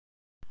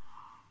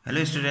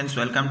Hello students,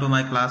 welcome to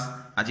my class.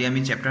 Aji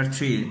ami chapter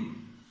 3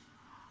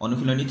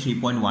 অনুশীলনী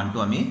 3.1 to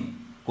ami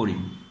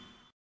korim.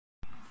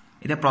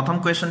 Eta prothom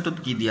question to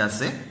ki dia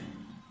ase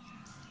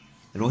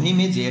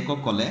Rohime jeko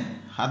kole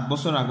 7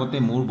 বছৰ আগতে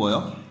মোৰ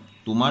বয়স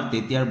তোমাৰ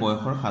তেতিয়াৰ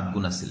বয়সৰ 7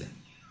 গুণ আছিল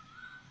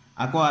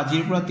আকৌ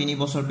আজিৰ পৰা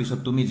 3 বছৰ পিছত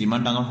তুমি যিমান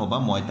ডাঙৰ হবা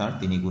মই তাৰ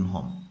 3 গুণ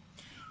হম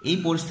এই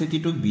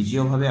পৰিস্থিতিটোক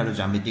বিজীয়ভাৱে আৰু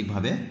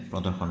জ্যামিতিকভাৱে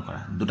প্ৰদৰ্শন কৰা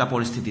দুটা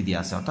পৰিস্থিতি দিয়া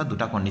আছে অৰ্থাৎ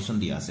দুটা কন্ডিশন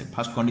দিয়া আছে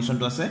ফাৰ্স্ট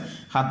কন্ডিশনটো আছে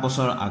 7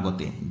 বছৰ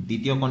আগতে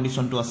দ্বিতীয়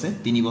কন্ডিশনটো আছে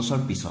 3 বছৰ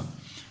পিছত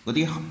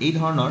গতিকে এই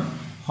ধৰণৰ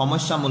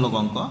সমস্যামূলক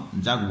অংক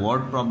যাক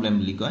ওয়াৰ্ড প্ৰবলেম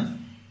বুলি কয়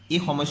এই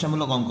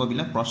সমস্যামূলক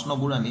অংকবিলাক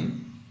প্ৰশ্নবোৰ আমি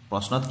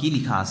প্ৰশ্নত কি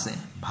লিখা আছে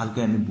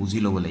ভালকৈ আমি বুজি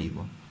ল'ব লাগিব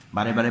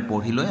বাৰে বাৰে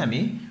পঢ়ি লৈ আমি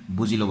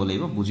বুজি ল'ব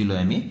লাগিব বুজি লৈ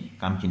আমি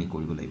কামখিনি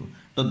কৰিব লাগিব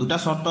তো দুটা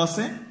শৰ্ত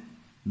আছে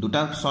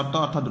দুটা শৰ্ত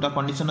অৰ্থাৎ দুটা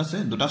কন্ডিশন আছে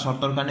দুটা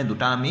শৰ্তৰ কাৰণে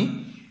দুটা আমি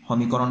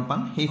সমীকৰণ পাম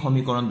সেই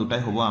সমীকৰণ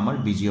দুটাই হ'ব আমাৰ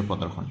বিজীয়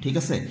প্ৰদৰ্শন ঠিক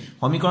আছে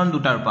সমীকৰণ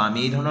দুটাৰ পৰা আমি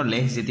এই ধৰণৰ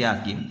লেখ যেতিয়া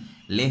আঁকিম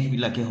লেখ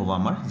বিলাকে হ'ব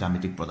আমাৰ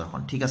জ্যামিতিক প্ৰদৰ্শন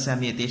ঠিক আছে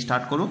আমি এতিয়া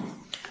স্টাৰ্ট কৰো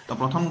তো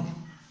প্ৰথম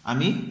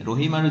আমি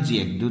ৰহিম আৰু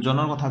জিয়েক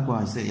দুজনৰ কথা কোৱা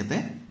হৈছে ইয়াতে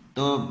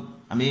তো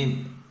আমি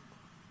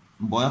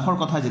বয়সৰ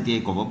কথা যেতিয়া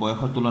ক'ব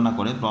বয়সৰ তুলনা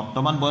কৰে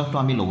বৰ্তমান বয়সটো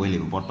আমি ল'বই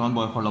লাগিব বৰ্তমান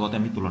বয়সৰ লগত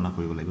আমি তুলনা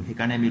কৰিব লাগিব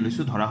সেইকাৰণে আমি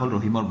লৈছো ধৰা হল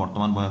ৰহিমৰ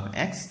বৰ্তমান বয়স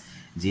x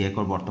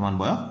জিয়েকৰ বৰ্তমান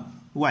বয়স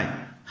y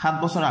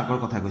 7 বছৰ আগৰ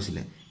কথা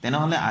কৈছিলে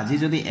তেনেহলে আজি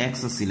যদি x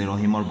আছিল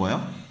ৰহিমৰ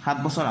বয়স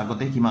 7 বছৰ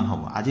আগতে কিমান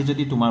হ'ব আজি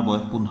যদি তোমাৰ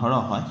বয়স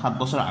 15 হয়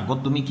 7 বছৰ আগত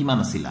তুমি কিমান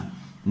আছিলা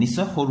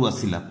নিশ্চয় সৰু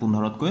আছিলা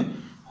 15 তকৈ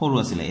সৰু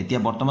আছিলে এতিয়া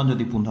বৰ্তমান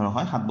যদি 15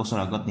 হয় 7 বছৰ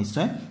আগত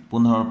নিশ্চয়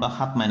 15 ৰ পৰা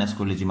 7 মাইনাস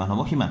কৰিলে যিমান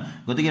হ'ব কিমান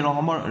গতিকে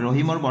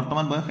ৰহিমৰ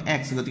বৰ্তমান বয়স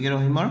x গতিকে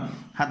ৰহিমৰ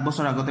 7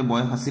 বছৰ আগতে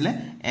বয়স আছিল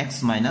x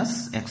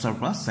 - x ৰ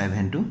পৰা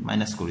 7 টো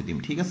মাইনাস কৰি দিম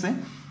ঠিক আছে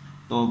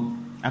তো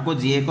আকৌ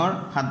জিয়েকৰ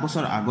 7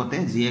 বছৰ আগতে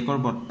জিয়েকৰ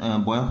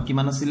বয়স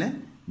কিমান আছিল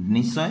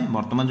নিশ্চয়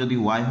বৰ্তমান যদি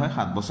y হয়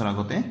 7 বছৰ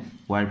আগতে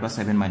y ৰ পৰা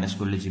 7 মাইনাস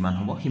কৰিলে যিমান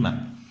হ'ব কিমান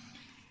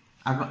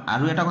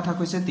আৰু এটা কথা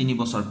কৈছে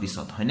 3 বছৰ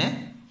পিছত হয়নে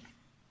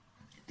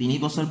 3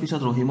 বছৰ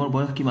পিছত ৰহিমৰ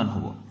বয়স কিমান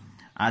হ'ব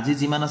আজি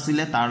যিমান আছিল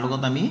তাৰ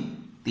লগত আমি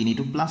 3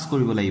 টো প্লাস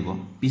কৰিব লাগিব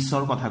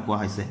পিছৰ কথা কোৱা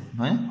হৈছে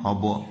হয়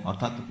হ'ব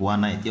অৰ্থাৎ হোৱা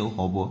নাই এতিয়াও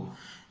হ'ব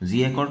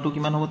জিয়েকৰটো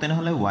কিমান হ'ব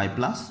তেনেহলে y +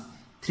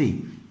 3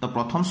 তো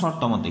প্ৰথম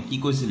শৰ্ত মতে কি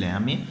কৈছিলে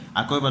আমি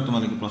আকৌ এবাৰ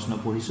তোমালোকে প্ৰশ্ন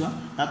পঢ়িছো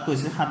তাত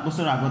কৈছে 7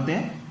 বছৰ আগতে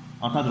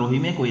অৰ্থাৎ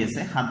ৰহিমে কৈ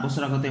আছে 7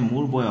 বছৰ আগতে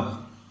মোৰ বয়স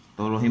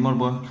তো ৰহিমৰ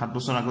বয়স 7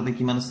 বছৰ আগতে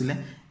কিমান আছিল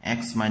x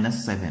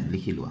 - 7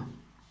 লিখি লোৱা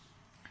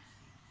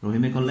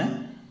ৰহিমে ক'লে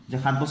যে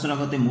 7 বছৰ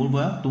আগতে মোৰ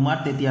বয়স তোমাৰ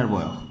তেতিয়াৰ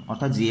বয়স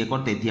অৰ্থাৎ জিয়েকৰ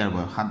তেতিয়াৰ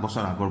বয়স 7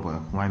 বছৰ আগৰ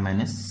বয়স y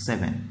 -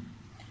 7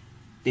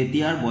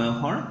 তেতিয়াৰ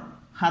বয়সৰ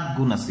 7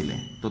 গুণ আছিল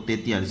তো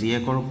তেতিয়াৰ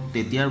জিয়েকৰ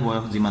তেতিয়াৰ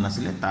বয়স যিমান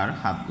আছিল তাৰ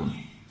 7 গুণ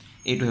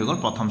এইটো হৈ গল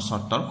প্ৰথম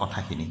শৰ্তৰ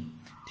কথাখিনি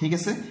ঠিক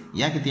আছে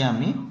ইয়াক এতিয়া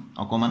আমি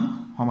অকমান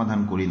সমাধান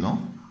কৰি লওঁ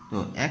তো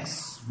x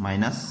 -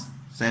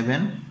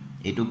 7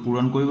 এইটো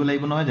পূৰণ কৰিব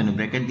লাগিব নহয় জানো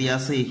ব্ৰেকেট দিয়া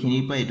আছে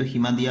এইখিনিৰ পৰা এইটো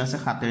সীমা দিয়া আছে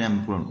 7 ৰে আমি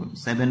পূৰণ কৰিম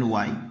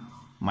 7y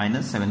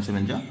 - 7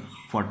 7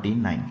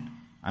 49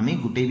 আমি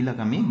গুটেইবিলাক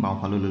আমি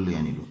বাওফাললৈ লৈ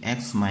আনিলো x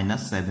 -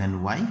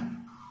 7y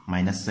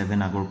 - 7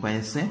 আগৰ পাই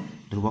আছে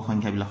ধ্ৰুব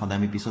সংখ্যাবিলাক সদায়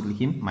আমি পিছত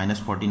লিখিম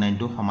 -49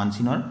 টো সমান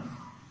চিনৰ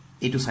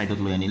এইটো সাইডত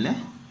লৈ আনিলে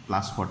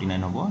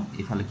 +49 হ'ব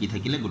ইফালে কি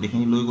থাকিলে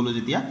গুটেখিনি লৈ গলো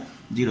যেতিয়া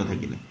 0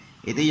 থাকিলে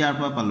এতিয়া ইয়াৰ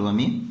পৰা পালো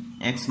আমি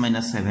x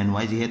 -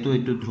 7y যেহেতু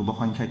এইটো ধ্ৰুব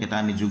সংখ্যা কেটা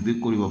আমি যোগবিয়োগ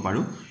কৰিব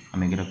পাৰো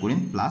আমি এটা কৰিম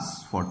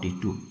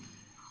 +42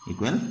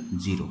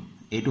 = 0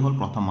 এইটো হল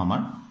প্ৰথম আমাৰ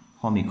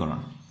সমীকৰণ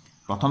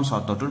প্ৰথম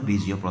শৰ্তটোৰ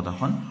বিজীয়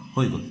প্ৰদৰ্শন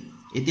হৈ গল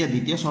এতিয়া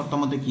দ্বিতীয় শৰ্ত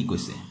মতে কি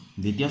কৈছে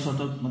দ্বিতীয়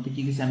শৰ্ত মতে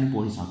কি কৈছে আমি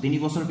পঢ়ি চাও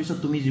 3 বছৰ পিছত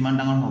তুমি যিমান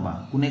ডাঙৰ হবা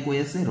কোনে কৈ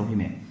আছে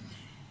ৰহিমে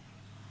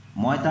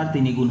মই তাৰ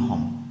 3 গুণ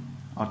হম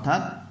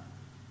অৰ্থাৎ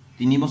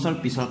 3 বছৰ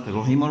পিছত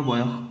ৰহিমৰ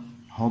বয়স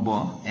হ'ব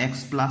x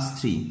 +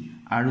 3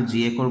 আৰু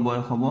জিয়েকৰ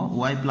বয়স হ'ব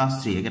y +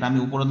 3 এটা আমি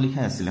ওপৰত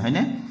লিখাই আছিল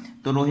হয়নে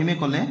তো ৰহিমে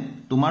ক'লে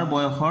তোমাৰ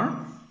বয়সৰ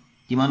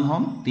কিমান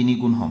হম 3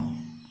 গুণ হম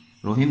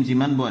ৰহিম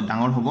যিমান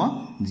ডাঙৰ হ'ব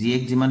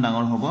জিয়েক যিমান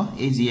ডাঙৰ হ'ব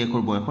এই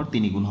জিয়েকৰ বয়সৰ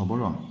 3 গুণ হ'ব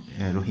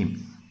ৰহিম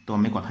তো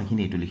আমি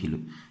কথাখিনি এটো লিখিলো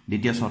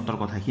দ্বিতীয় শৰ্তৰ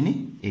কথাখিনি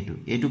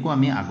এটুকো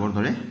আমি আগৰ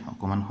দৰে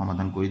অকমান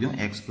সমাধান কৰি দিও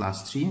x +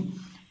 3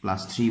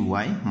 +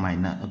 3y +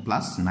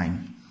 9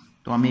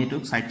 তো আমি এটো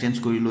সাইড চেঞ্জ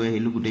কৰি লৈ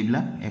আহিলো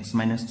গুটেইবিলাক x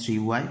 -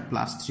 3y +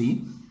 3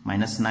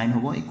 - 9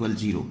 হ'ব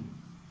 = 0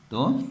 তো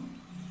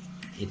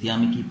এতিয়া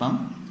আমি কি পাম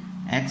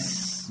x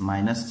 -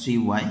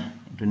 3y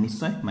এটো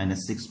নিশ্চয়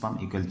 -6 পাম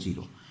 =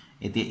 0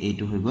 এতিয়া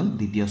এইটো হৈ গল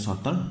দ্বিতীয়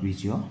শৰ্তৰ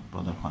বিজীয়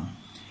প্ৰদৰ্শন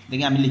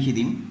এটাকে আমি লিখি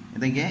দিম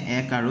এটাকে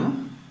 1 আৰু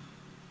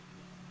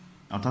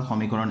অৰ্থাৎ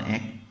সমীকৰণ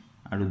 1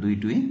 আৰু 2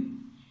 টোই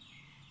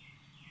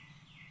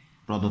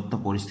প্রদত্ত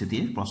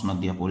পরিস্থিতির প্রশ্ন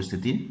দিয়া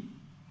পরিস্থিতির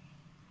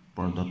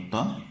প্রদত্ত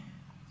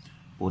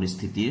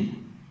পরিস্থিতির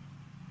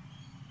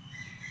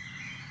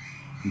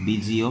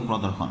বিজীয়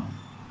প্রদর্শন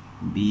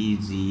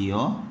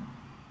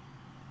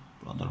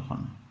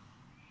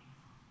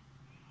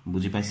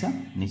বুজি পাইছা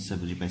নিশ্চয়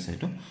বুজি পাইছা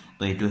এটো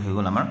তো এটো হৈ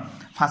গল আমাৰ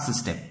ফাৰ্স্ট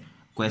স্টেপ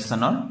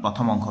কোয়েশ্চনৰ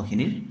প্ৰথম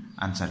অংশখিনিৰ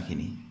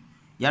আনসাৰখিনি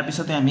ইয়াৰ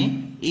পিছতে আমি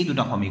এই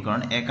দুটা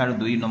সমীকৰণ 1 আৰু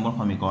 2 নম্বৰ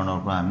সমীকৰণৰ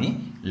পৰা আমি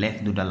লেখ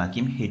দুটা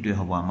লাকিম হেতুৱে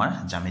হ'ব আমাৰ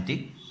জ্যামিতিক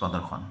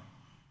প্ৰদৰ্শন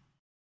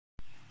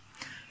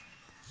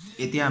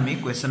এতিয়া আমি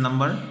কোৱেশ্চন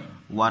নম্বৰ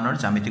 1 ৰ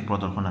জ্যামিতিক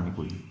প্ৰদৰ্শন আমি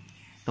কৰিম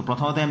তো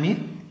প্ৰথমতে আমি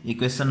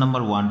ইকুৱেশ্চন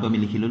নম্বৰ 1 টো আমি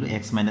লিখি ললো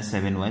x -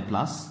 7y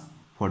 +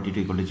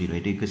 42 = 0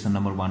 এটো ইকুৱেশ্চন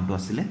নম্বৰ 1 টো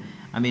আছিল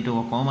আমি এটো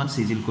অকমান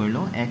সিজিল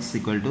কৰিলো x =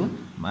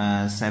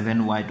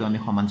 7y টো আমি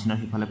সমান চিহ্নৰ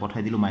হিফালে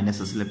পঠাই দিলো মাইনাস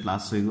আছিল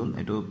প্লাস হৈ গল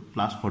এটো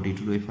প্লাস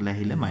 42 লৈ ফলে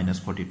আহিলে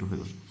 -42 হৈ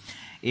গল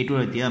এটো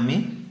এতিয়া আমি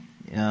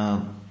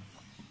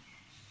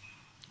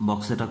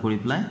বক্স এটা কৰি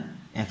প্লাই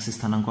x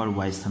স্থানাঙ্ক আৰু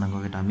y স্থানাঙ্ক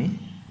এটা আমি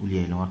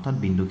উলিয়াই লওঁ অৰ্থাৎ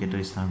বিন্দু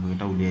কেটাৰ স্থানাঙ্ক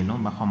এটা উলিয়াই লওঁ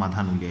বা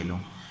সমাধান উলিয়াই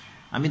লওঁ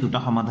আমি দুটা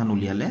সমাধান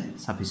উলিয়ালে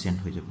সাফিসিয়েন্ট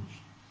হৈ যাব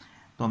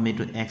তো আমি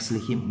এটো x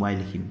লিখিম y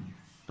লিখিম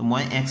তো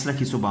মই x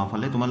ৰাখিছো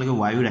বাওফালে তোমালোকে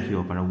y ও ৰাখিব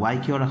পাৰা y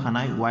কিয় ৰাখা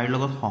নাই y ৰ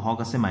লগত সহগ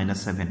আছে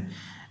 -7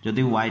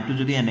 যদি y টো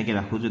যদি এনেকে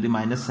ৰাখো যদি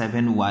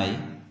 -7y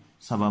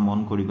সবা মন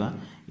কৰিবা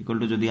ইকুয়াল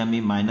টু যদি আমি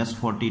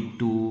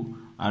 -42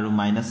 আৰু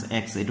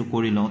 -x এটো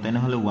কৰি লওঁ তেনে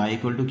হলে y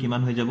ইকুয়াল টু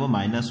কিমান হৈ যাব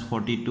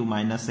 -42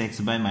 - x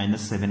 /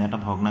 -7 এটা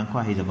ভগ্নাংশ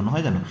আহি যাব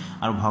নহয় জানো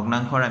আৰু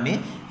ভগ্নাংশৰ আমি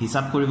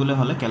হিসাব কৰিবলৈ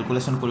হলে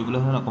ক্যালকুলেশন কৰিবলৈ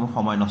হলে অকম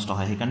সময় নষ্ট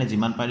হয় সেইকাৰণে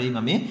যিমান পাৰিম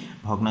আমি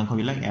ভগ্নাংশ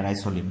বিলাক এৰাই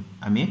চলিম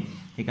আমি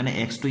সেইকাৰণে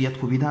x টো ইয়াত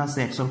সুবিধা আছে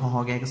x ৰ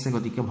সহগ x আছে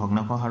গতিকে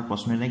ভগ্নাংশ হাৰ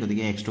প্ৰশ্ন নাই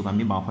গতিকে x টোক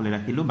আমি বাওফালে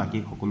ৰাখিলো বাকি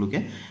সকলোকে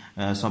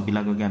সব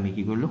বিলাককে আমি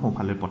কি কৰিলো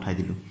সোফালে পঠাই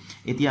দিলো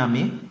এতিয়া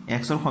আমি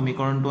x ৰ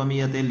সমীকৰণটো আমি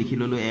ইয়াতে লিখি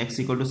ললো x =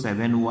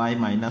 7y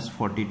 -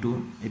 42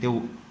 এতিয়া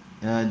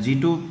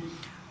জিটো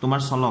তোমাৰ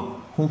চলক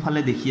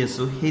সোফালে দেখি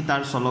আছো সেই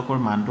তাৰ চলকৰ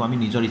মানটো আমি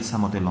নিজৰ ইচ্ছা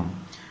মতে লম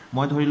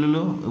মই ধৰি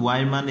ললো y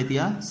ৰ মান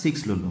এতিয়া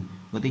 6 ললো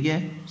গতিকে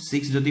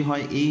 6 যদি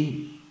হয় এই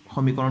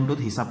সমীকৰণটোত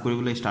হিসাব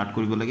কৰিবলৈ স্টাৰ্ট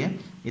কৰিব লাগে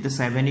এটা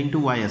 7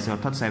 * y আছে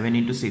অৰ্থাৎ 7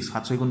 * 6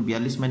 7 *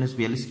 42 -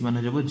 42 কিমান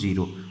হৈ যাব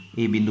 0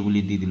 এই বিন্দু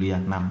বুলি দি দিলো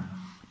ইয়াক নাম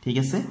ঠিক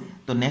আছে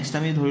তো নেক্সট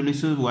আমি ধৰি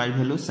লৈছো y ৰ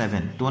ভ্যালু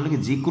 7 তোমালোকে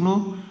যিকোনো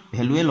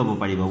ভ্যালুৱে ল'ব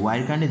পাৰিবা y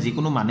ৰ কাৰণে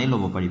যিকোনো মানেই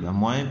ল'ব পাৰিবা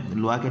মই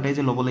লোৱা কেটাই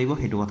যে ল'ব লাগিব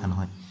হেতু কথা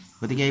নহয়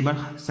গতিকে এবাৰ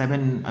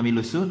 7 আমি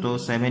লৈছো তো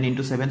 7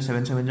 * 7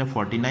 7 7 =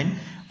 49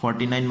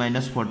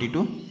 49 -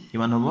 42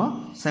 কিমান হ'ব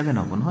 7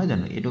 হ'ব নহয়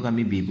জানো এটোক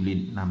আমি b বুলি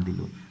নাম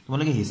দিলো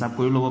তোমালোকে হিসাব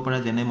কৰি ল'ব পাৰা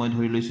যেনে মই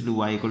ধৰি লৈছিলো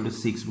y =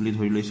 6 বুলি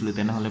ধৰি লৈছিলো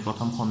তেনে হলে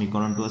প্ৰথম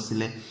সমীকৰণটো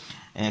আছিল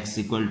x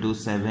 =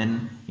 7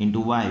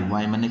 * y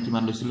y মানে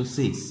কিমান লৈছিলো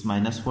 6 -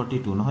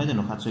 42 নহয়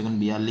জানো 7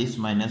 *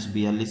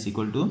 42 -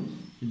 42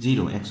 =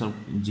 0 x ৰ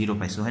 0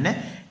 পাইছো হয়নে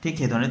ঠিক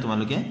সেই ধৰণে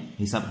তোমালোকে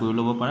হিসাব কৰি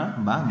ল'ব পাৰা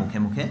বা মুখে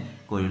মুখে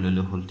কৰি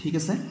ললে হ'ল ঠিক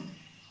আছে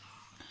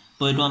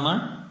তো এটো আমাৰ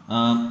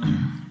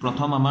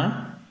প্ৰথম আমাৰ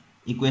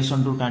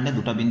ইকুৱেশনটোৰ কাৰণে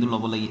দুটা বিন্দু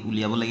লব লাগি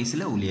উলিয়াব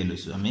লাগিছিল উলিয়াই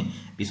লৈছো আমি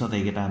পিছত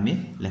এইকেটা আমি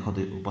লেখত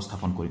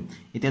উপস্থাপন কৰিম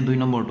এতিয়া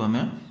 2 নম্বৰটো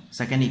আমাৰ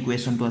সেকেন্ড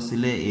ইকুৱেশনটো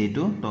আছিল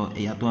এইটো তো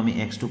ইয়াতো আমি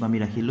x টোক আমি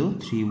ৰাখিলো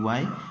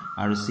 3y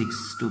আৰু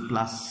 6 টো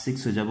 +6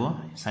 হৈ যাব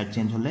সাইড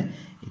চেঞ্জ হলে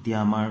এতিয়া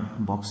আমাৰ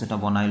বক্স এটা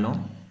বনাই লওঁ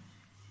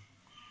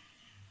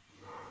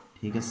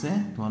ঠিক আছে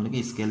তোমালোকে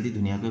স্কেল দি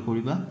ধুনিয়াকৈ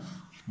কৰিবা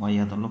মই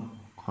ইয়াত অলপ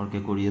খৰকে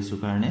কৰি আছো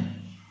কাৰণে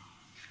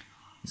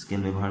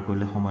স্কেল ব্যৱহাৰ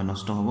কৰিলে সময়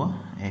নষ্ট হ'ব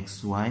x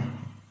y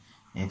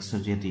x ৰ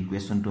যে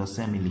ইকুৱেশনটো আছে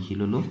আমি লিখি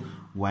ললো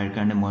y ৰ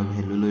কাৰণে মই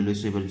ভ্যালু লৈ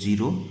লৈছো এবাৰ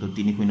 0 তো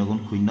 3 * 0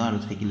 = 0 আৰু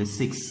থাকিলে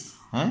 6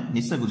 হ্যাঁ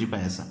নিশ্চয় বুজি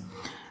পাই আছা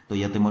তো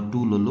ইয়াতে মই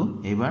 2 ললো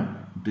এবাৰ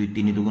 2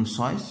 3 *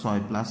 6 6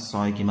 +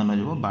 6 কিমান হৈ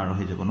যাব 12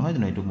 হৈ যাব নহয়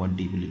জানো এটো মই d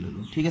বুলি ললো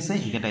ঠিক আছে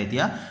এইকেটা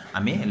এতিয়া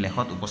আমি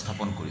লেখত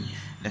উপস্থাপন কৰিম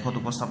লেখত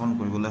উপস্থাপন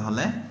কৰিবলৈ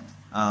হলে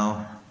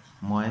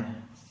মই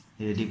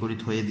ৰেডি কৰি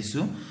থৈ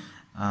দিছো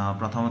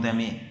প্ৰথমতে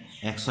আমি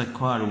x অক্ষ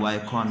আৰু y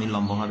অক্ষ আমি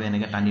লম্বভাৱে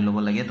এনেকৈ টানি ল'ব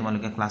লাগে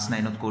তোমালোকে ক্লাস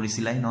 9 ত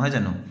কৰিছিলাই নহয়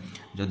জানো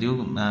যদিও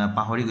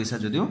পাহৰি গৈছা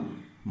যদিও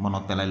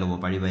মনত পেলাই ল'ব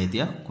পাৰিবা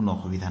এতিয়া কোনো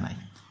অসুবিধা নাই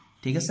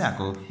ঠিক আছে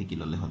আকৌ শিকি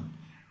ললে হ'ল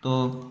তো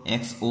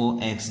x o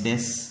x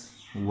dash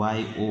y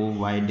o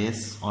y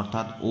dash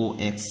অৰ্থাৎ o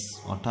x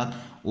অৰ্থাৎ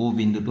o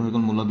বিন্দুটো হৈ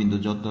গল মূল বিন্দু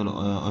যত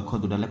অক্ষ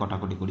দুডালে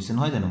কটাকটি কৰিছে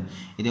নহয় জানো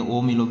এতিয়া o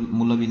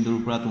মূল বিন্দুৰ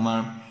পৰা তোমাৰ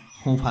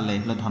সোঁফালে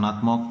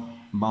ধনাত্মক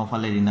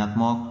বাওঁফালে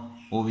ঋণাত্মক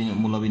o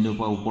মূল বিন্দুৰ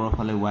পৰা ওপৰৰ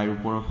ফালে y ৰ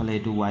ওপৰৰ ফালে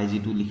এটো y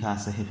যেটো লিখা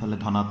আছে হেফালে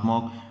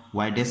ধনাত্মক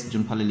y dash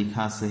যোন ফালে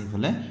লিখা আছে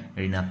হেফালে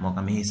ঋণাত্মক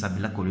আমি হিসাব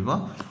বিলাক কৰিব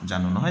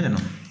জানো নহয় জানো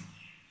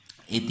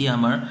এতিয়া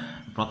আমাৰ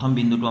প্ৰথম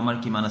বিন্দুটো আমাৰ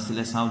কিমান আছিল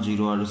চাও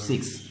 0 আৰু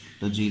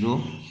 6 তো 0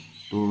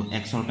 তো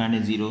x ৰ কাৰণে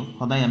 0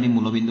 সদায় আমি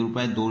মূল বিন্দুৰ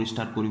পৰা দৌৰ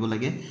স্টাৰ্ট কৰিব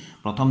লাগে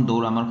প্ৰথম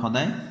দৌৰ আমাৰ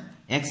সদায়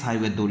x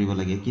হাইৱে দৌৰিব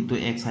লাগে কিন্তু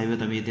x হাইৱে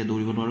আমি এতিয়া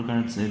দৌৰিব নোৱাৰো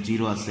কাৰণ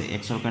 0 আছে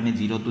x ৰ কাৰণে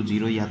 0 তো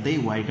 0 ইয়াতেই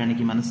y ৰ কাৰণে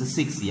কিমান আছে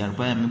 6 ইয়াৰ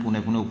পৰা আমি পুনে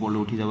পুনে ওপৰলৈ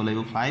উঠি যাব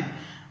লাগিব 5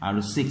 আৰু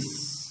 6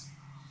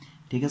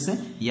 ঠিক আছে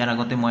ইয়াৰ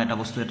আগতে মই এটা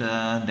বস্তু এটা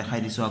দেখাই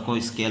দিছো আকৌ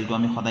স্কেলটো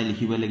আমি সদায়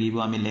লিখিব লাগিব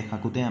আমি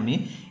লেখাকুতে আমি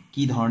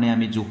কি ধৰণে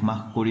আমি যোগমাখ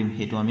কৰিম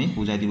হেতু আমি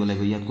বুজাই দিব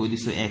লাগিব ইয়াত কৈ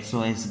দিছো x o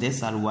x dash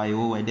আৰু y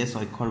o y dash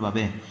অক্ষৰ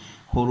বাবে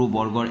সৰু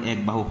বৰ্গৰ এক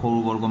বাহু সৰু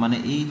বৰ্গ মানে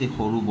এই যে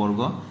সৰু বৰ্গ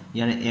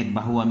ইয়াৰ এক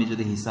বাহু আমি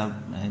যদি হিসাব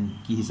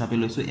কি হিসাবে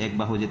লৈছো এক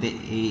বাহু যেতে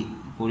এই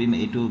কৰিম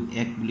এটো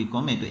এক বুলি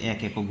কম এটো এক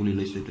একক বুলি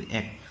লৈছো এটো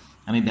এক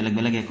আমি বেলেগ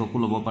বেলেগ একক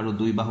লব পাৰো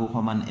দুই বাহু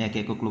সমান এক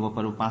একক লব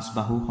পাৰো পাঁচ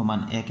বাহু সমান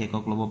এক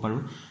একক লব পাৰো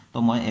তো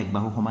মই এক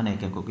বাহু সমান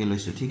এক এককে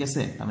লৈছো ঠিক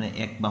আছে তাৰমানে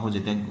এক বাহু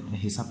যেতে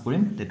হিসাব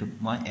কৰিম তেটো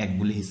মই এক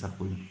বুলি হিসাব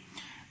কৰিম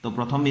তো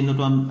প্ৰথম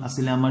বিন্দুটো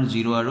আছিল আমাৰ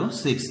 0 আৰু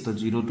 6 তো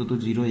 0 to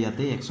 0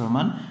 ইয়াতে x ৰ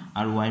মান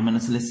আৰু y মান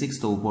আছিল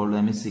 6 তো ওপৰলৈ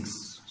আমি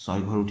 6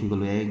 6 ঘৰ উঠি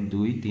গলো 1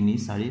 2 3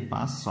 4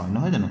 5 6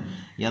 নহয় জানো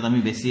ইয়াত আমি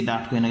বেছি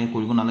ডাঠকৈ এনেকৈ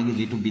কৰিব নালাগে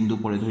যেটো বিন্দু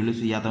পৰে ধৰি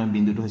লৈছো ইয়াত আমি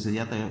বিন্দুটো হৈছে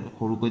ইয়াত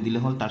সৰুকৈ দিলে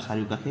হ'ল তাৰ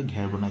চাৰিওকাষে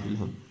ঘেৰ বনাই দিলে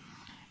হ'ল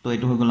তো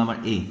এটো হৈ গল আমাৰ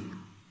a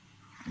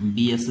b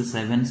আছে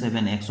 7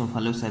 7 x ৰ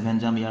ফালেও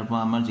 7 যাম ইয়াৰ পৰা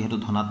আমাৰ যেহেতু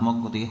ধনাত্মক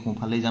গতিকে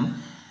সোঁফালে যাম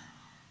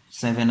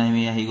 7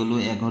 আমি আহি গলো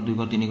 1 ঘৰ 2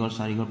 ঘৰ 3 ঘৰ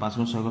 4 ঘৰ 5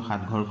 ঘৰ 6 ঘৰ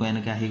 7 ঘৰ কৈ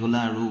এনেকৈ আহি গলা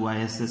আৰু y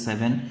আছে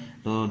 7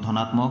 তো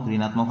ধনাত্মক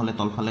ঋণাত্মক হলে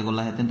তলফালে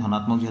গলা হেতেন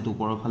ধনাত্মক যেহেতু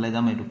ওপৰৰ ফালে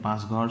যাম এটো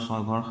 5 ঘৰ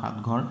 6 ঘৰ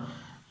 7 ঘৰ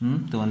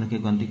তোমালোকে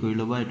গন্তি কৰি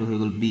লবা এটো হৈ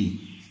গল b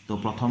তো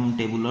প্ৰথম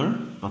টেবুলৰ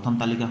প্ৰথম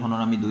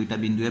তালিকাখনৰ আমি দুইটা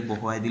বিন্দুৱে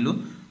বহুৱাই দিলো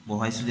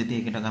বহুৱাইছো যেতি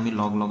একেটাক আমি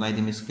লগ লগাই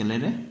দিম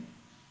স্কেলেৰে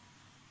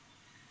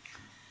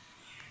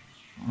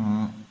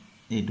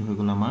এইটো হৈ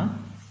গল আমাৰ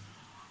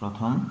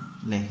প্ৰথম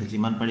লেখ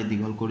যিমান পাৰি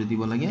দীঘল কৰি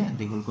দিব লাগে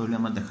দীঘল কৰিলে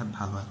আমাৰ দেখাত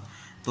ভাল হয়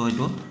তো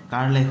এটো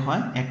কাৰ লেখ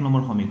হয় 1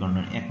 নম্বৰ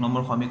সমীকৰণৰ 1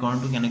 নম্বৰ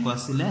সমীকৰণটো কেনেকৈ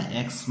আছিল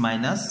x -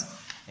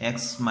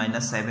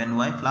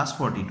 7y +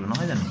 42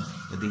 নহয় জানো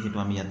যদি হেতু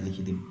আমি ইয়াত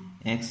লিখি দিম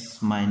x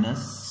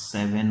 -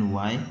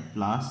 7y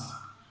 +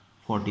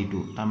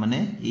 42 তাৰ মানে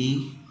এই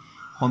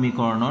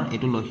সমীকৰণৰ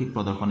এটো লৈখিক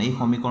প্ৰদৰ্শন এই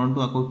সমীকৰণটো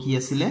আকৌ কি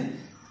আছিল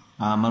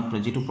আমাৰ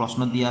যেটো প্ৰশ্ন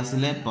দিয়া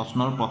আছিল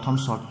প্ৰশ্নৰ প্ৰথম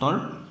শৰ্তৰ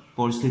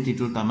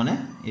পৰিস্থিতিটো তাৰ মানে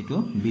এটো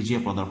বিজীয়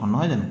প্ৰদৰ্শন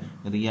নহয় জানো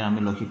গতিকে ইয়াৰ আমি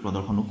লৈখিক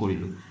প্ৰদৰ্শনো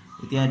কৰিলো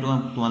এতিয়া এটো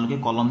তোমালোকে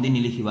কলম দি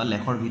নিলিখিবা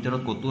লেখৰ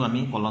ভিতৰত কতো আমি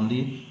কলম দি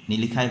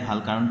নিলিখাই ভাল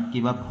কাৰণ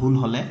কিবা ভুল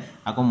হলে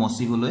আকৌ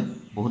মচিবলৈ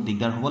বহুত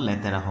দিগদাৰ হ'ব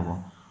লেতেৰা হ'ব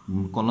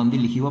কলম দি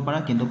লিখিব পাৰা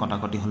কিন্তু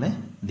কটাকটি হলে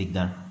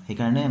দিগদাৰ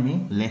সেইকাৰণে আমি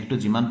লেখটো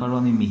যিমান পাৰো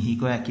আমি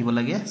মিহিকৈ আঁকিব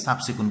লাগে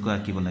সাবচিকুনকৈ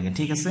আঁকিব লাগে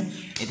ঠিক আছে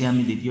এতিয়া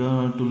আমি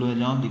দ্বিতীয়টোলৈ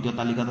যাওঁ দ্বিতীয়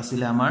তালিকাত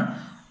আছিল আমাৰ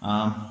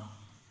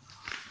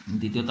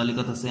দ্বিতীয়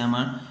তালিকাত আছে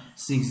আমাৰ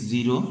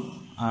 60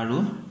 আৰু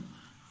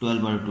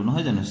 12 আৰু 2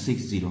 নহয় জানো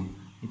 60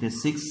 এটা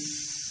 6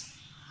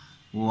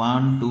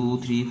 1 2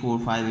 3 4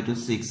 5 এটো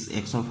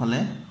 6 x ৰ ফালে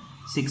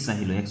 6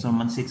 আহিলো x ৰ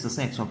মান 6 আছে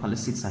x ৰ ফালে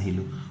 6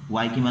 আহিলো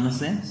y কিমান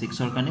আছে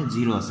 6 ৰ কাৰণে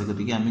 0 আছে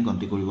গতিকে আমি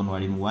গন্তি কৰিব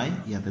নোৱাৰিম y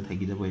ইয়াতে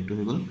থাকি যাব এটো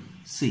হৈ গল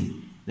c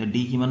d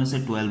কিমান আছে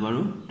 12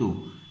 আৰু 2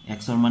 x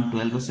ৰ মান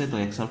 12 আছে তো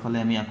x ৰ ফালে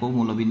আমি আকৌ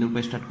মূলবিন্দুৰ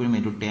পৰা ষ্টাৰ্ট কৰিম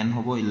এটো 10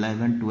 হ'ব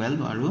 11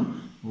 12 আৰু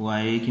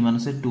y কিমান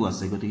আছে 2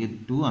 আছে গতিকে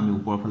 2 আমি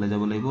ওপৰৰ ফালে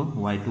যাব লাগিব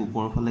y টো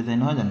ওপৰৰ ফালে যায়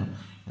নহয় জানো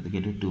গতিকে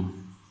এটো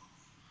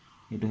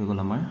 2 এটো হৈ গল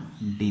আমাৰ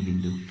d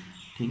বিন্দু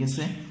ঠিক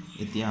আছে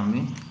এতিয়া আমি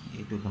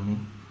এটো আমি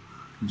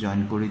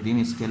জয়েন কৰি দিম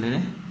স্কেলেৰে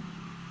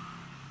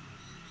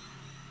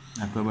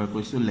আকবাৰ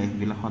কৈছো লেখ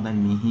বিলা সদায়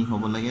মিহি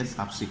হ'ব লাগে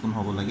সাবচিকুন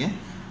হ'ব লাগে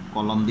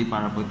কলম দি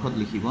পৰাপক্ষত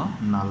লিখিব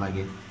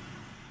নালাগে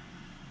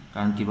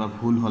কাৰণ কিবা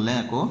ভুল হলে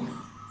আকৌ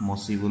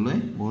মচিবলৈ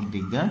বহুত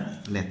দিগদাৰ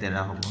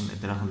লেতেৰা হ'ব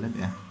লেতেৰা হলে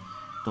বেয়া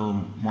তো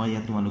মই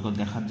ইয়াত তোমালোকক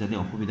দেখাত যদি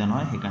অসুবিধা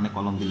নহয় সেইকাৰণে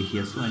কলম দি লিখি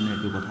আছো অন্য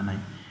একো কথা নাই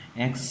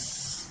x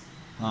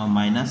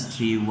 -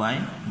 3y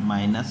 -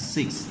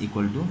 6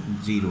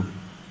 = 0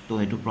 তো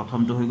এটো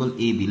প্ৰথমটো হৈ গল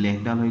ab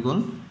লেখডাল হৈ গল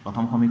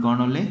প্ৰথম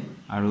সমীকৰণলৈ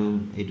আৰু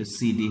এটো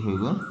cd হৈ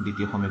গল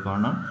দ্বিতীয়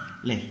সমীকৰণৰ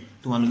লেখ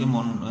তোমালোকে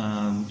মন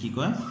কি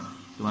কয়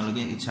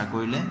তোমালোকে ইচ্ছা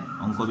কৰিলে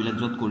অংকবিলাক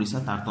যত কৰিছা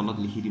তাৰ তলত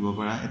লিখি দিব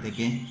পাৰা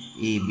এতেকে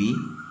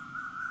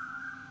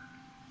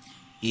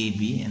ab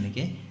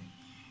এনেকে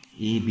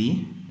ab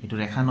এটো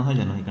ৰেখা নহয়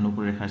জানো এখানে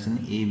ওপৰ ৰেখা আছে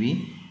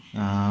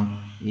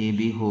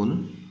ab হল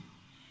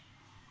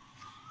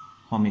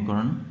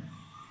সমীকৰণ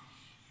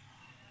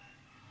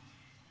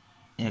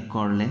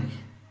একৰ লেখ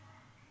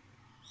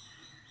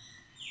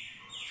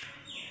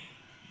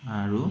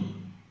আৰু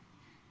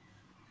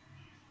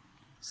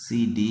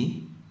cd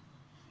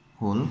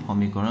হল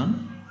সমীকৰণ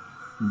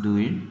 2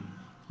 ৰ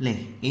লেখ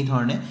এই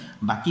ধৰণে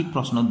বাকি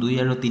প্ৰশ্ন 2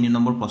 আৰু 3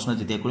 নম্বৰ প্ৰশ্ন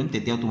যেতিয়া কৰিম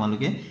তেতিয়াও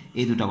তোমালোকে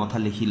এই দুটা কথা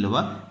লিখি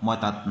লবা মই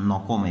তাত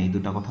নকম এই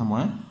দুটা কথা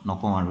মই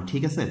নকম আৰু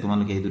ঠিক আছে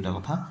তোমালোকে এই দুটা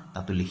কথা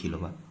তাতো লিখি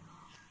লবা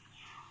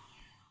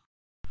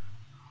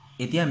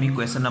এতিয়া আমি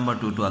কোৱেশ্চন নম্বৰ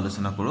 2 টো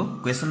আলোচনা কৰো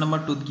কোৱেশ্চন নম্বৰ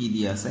 2 ত কি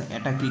দিয়া আছে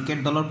এটা ক্ৰিকেট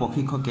দলৰ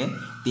প্ৰশিক্ষকে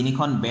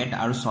 3খন বেট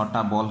আৰু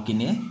 6টা বল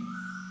কিনে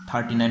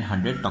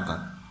 3900 টকা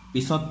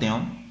পিছত তেওঁ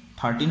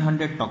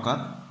 1300 টকাত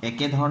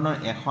একে ধৰণৰ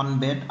এখন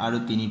বেট আৰু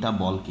 3টা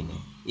বল কিনে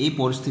এই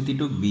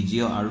পৰিস্থিতিটোক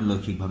বিজীয় আৰু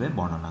লৈখিকভাৱে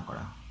বৰ্ণনা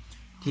কৰা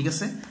ঠিক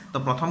আছে তো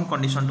প্ৰথম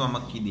কন্ডিশনটো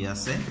আমাক কি দিয়া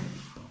আছে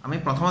আমি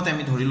প্ৰথমতে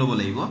আমি ধৰি লব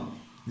লাগিব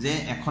যে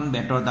এখন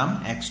বেটৰ দাম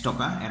x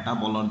টকা এটা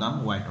বলৰ দাম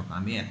y টকা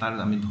আমি এটাৰ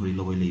আমি ধৰি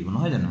লব লাগিব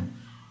নহয় জানো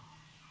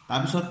তাৰ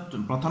পিছত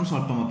প্ৰথম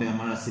শৰ্তমতে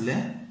আমাৰ আছিল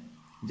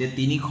যে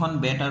 3খন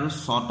বেট আৰু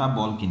 6টা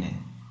বল কিনে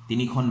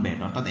 3খন বেট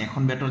অৰ্থাৎ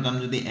এখন বেটৰ দাম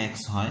যদি x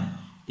হয়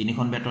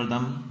 3খন বেটৰ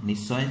দাম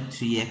নিশ্চয়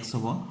 3x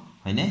হ'ব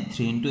হয়নে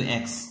 3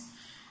 * x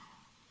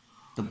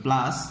তো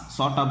প্লাস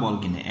 6টা বল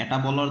কিনে এটা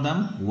বলৰ দাম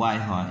y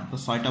হয় তো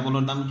 6টা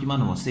বলৰ দাম কিমান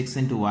হ'ব 6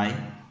 * y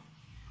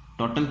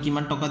টোটাল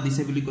কিমান টকা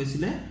দিছে বুলি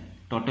কৈছিলে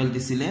টোটাল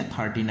দিছিলে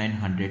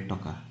 3900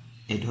 টকা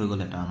এটো হৈ গল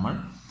এটা আমাৰ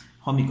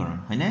সমীকৰণ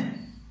হয়নে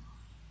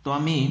তো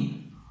আমি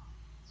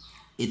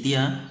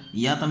এতিয়া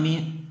ইয়াত আমি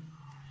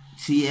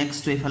 3x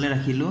টো এফালে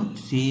ৰাখিলো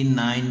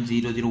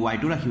 3900 y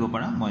টো ৰাখিব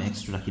পাৰা মই x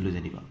টো ৰাখিলো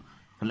যেদিবা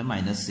ফলে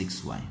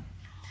 -6y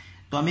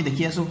তো আমি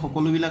দেখি আছো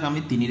সকলো বিলাক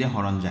আমি 3 ৰে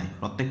হৰণ যায়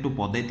প্ৰত্যেকটো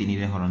পদে 3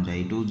 ৰে হৰণ যায়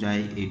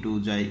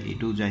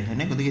এটো যায়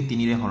হেনে গতিকে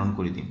 3 ৰে হৰণ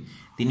কৰি দিম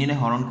 3 ৰে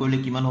হৰণ কৰিলে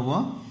কিমান হ'ব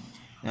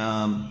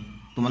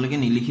তোমালোকে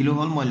নিলিখিলেও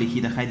হ'ল মই লিখি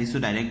দেখাই দিছোঁ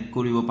ডাইৰেক্ট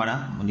কৰিব পাৰা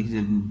মই লিখি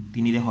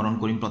 3 ৰে হৰণ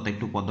কৰিম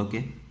প্ৰত্যেকটো পদকে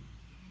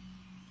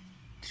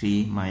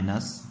 3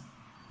 minus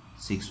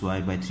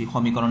 6y/3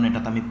 সমীকৰণ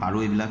এটাত আমি পাৰো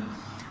এইবিলাক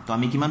তো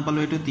আমি কিমান পালো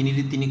এটো 3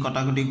 ৰে 3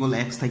 কটাকটি গল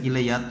x থাকিলে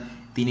ইয়াত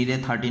 3 ৰে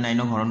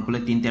 39 হৰণ কৰিলে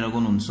 3 13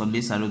 গুণ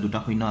 39 আৰু দুটা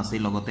শূন্য আছে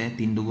লগতে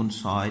 3 2 গুণ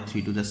 6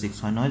 3 2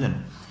 6 হয় নহয় জানো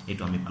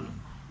এটো আমি পালো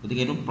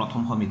গতিকে এটো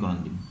প্ৰথম সমীকৰণ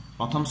দিম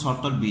প্ৰথম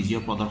শৰ্তৰ বীজীয়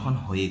প্ৰদৰ্শন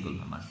হৈয়ে গল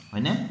আমাৰ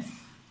হয়নে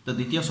তো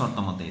দ্বিতীয় শৰ্ত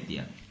মতে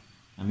এতিয়া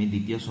আমি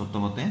দ্বিতীয় শৰ্ত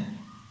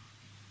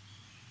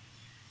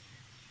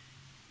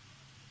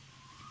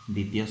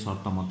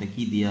মতে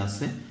কি দিয়া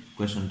আছে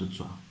কোৱেশ্চনটো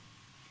চোৱা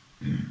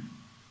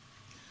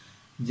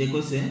যে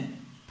কৈছে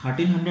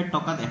 1300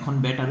 টকাত এখন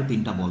বেট আৰু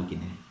তিনটা বল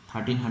কিনে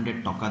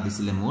 1300 টকা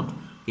দিছিলে মোট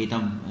কেইটা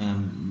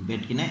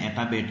বেট কিনে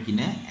এটা বেট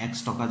কিনে x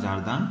টকা যাৰ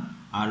দাম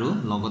আৰু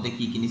লগতে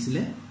কি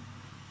কিনিছিলে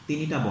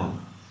তিনিটা বল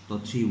তো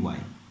 3y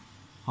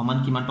সমান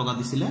কিমান টকা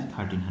দিছিলে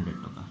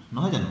 1300 টকা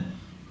নহয় জানো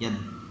ইয়াত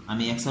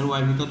আমি x আৰু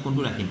y ভিতৰত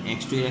কোনটো ৰাখিম x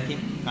টো ৰাখিম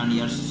কাৰণ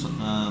ইয়াৰ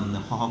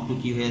সহগটো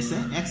কি হৈ আছে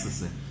x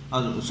আছে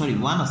সৰি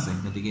 1 আছে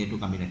গতিকে এটো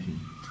আমি ৰাখিম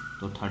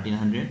তো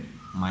 1300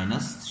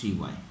 minus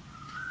 3y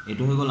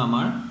এটো হৈ গল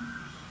আমাৰ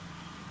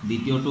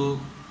দ্বিতীয়টো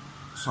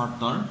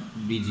শৰ্তৰ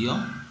বীজীয়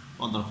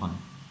প্ৰদৰ্শন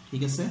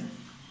ঠিক আছে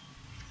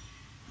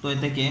তো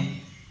এতেকে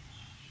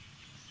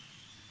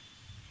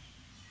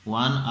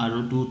 1 আৰু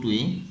 2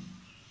 টোই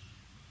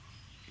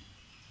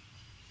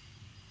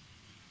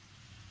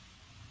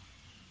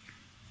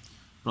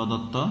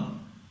প্ৰদত্ত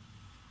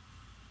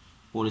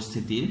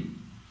পৰিস্থিতিৰ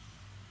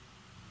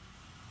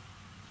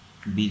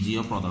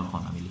বীজীয়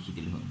প্ৰদৰ্শন আমি লিখি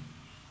দিলো হয়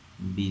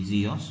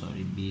বীজীয়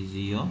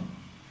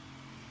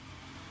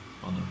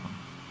প্ৰদৰ্শন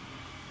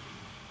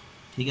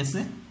ঠিক আছে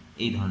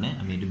এই ধৰণে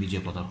আমি এটো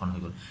বীজীয় প্ৰদৰ্শন হৈ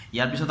গল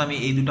ইয়াৰ পিছত আমি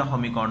এই দুটা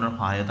সমীকৰণৰ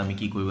সহায়ত আমি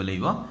কি কৰিব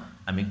লাগিব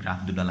আমি গ্ৰাফ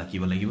দুটা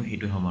লাকিব লাগিব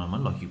হেতু আমাৰ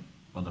লক্ষিক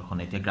প্ৰদৰ্শন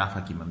এতিয়া গ্ৰাফ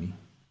আঁকিম আমি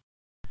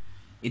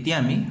এতিয়া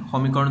আমি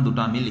সমীকৰণ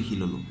দুটা আমি লিখি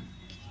ললো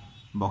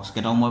বক্স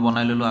কেটাও মই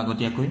বনাই ললো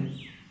আগতীয়াকৈ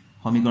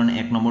সমীকৰণ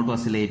 1 নম্বৰটো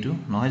আছিল এইটো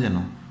নহয়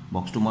জানো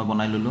বক্সটো মই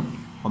বনাই ললো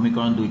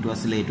সমীকৰণ 2 টো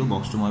আছিল এইটো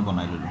বক্সটো মই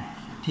বনাই ললো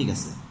ঠিক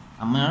আছে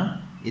আমাৰ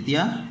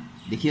এতিয়া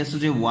দেখি আছো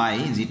যে y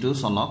যেটো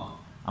চলক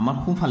আমাৰ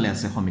খুফালে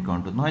আছে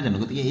সমীকৰণটো নহয় জানো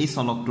গতিকে এই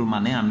চলকটোৰ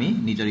মানে আমি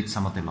নিজৰ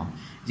ইচ্ছামতে লম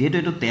যেহেতু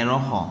এটো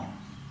 1300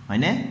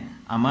 হয়নে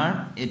আমাৰ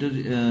এটো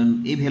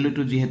এই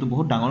ভ্যালুটো যেহেতু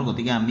বহুত ডাঙৰ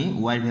গতিকে আমি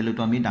y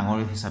ভ্যালুটো আমি ডাঙৰ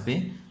হিচাপে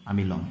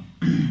আমি লম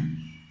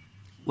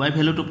y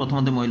ভ্যালুটো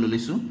প্ৰথমতে মই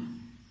ললিছো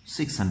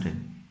 600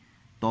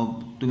 তো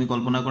তুমি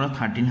কল্পনা কৰা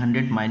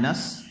 1300 minus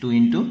 2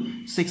 into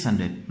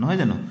 600 নহয়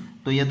জানো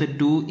তো ইয়াতে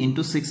 2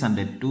 into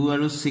 600 2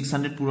 আৰু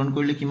 600 পূৰণ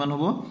কৰিলে কিমান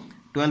হ'ব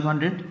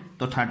 1200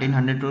 তো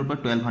 1300 ৰ পৰা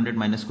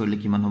 1200 মাইনাস কৰিলে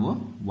কিমান হ'ব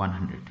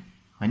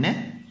 100 হয়নে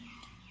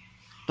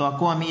তো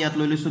আকৌ আমি ইয়াত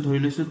লৈ লৈছো ধৰি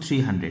লৈছো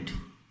 300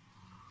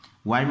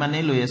 y মানে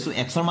লৈ আছো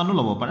x ৰ মানো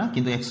ল'ব পাৰা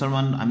কিন্তু x ৰ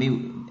মান আমি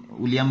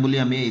উলিয়াম বুলি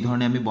আমি এই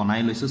ধৰণে আমি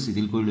বনাই লৈছো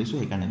সিডিল কৰি লৈছো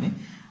হেকাৰণে আমি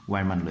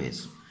y মান লৈ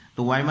আছো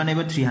তো y মানে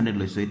এবাৰ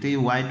 300 লৈছো এতে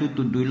y টো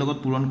 2 লগত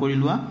পূৰণ কৰি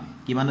লোৱা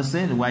কিমান আছে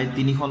y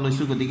 300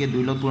 লৈছো গতিকে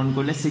 2 লগত পূৰণ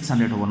কৰিলে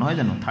 600 হ'ব নহয়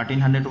জানো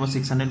 1300 পৰা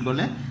 600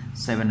 গলে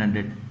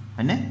 700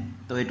 হয়নে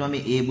তো এটো আমি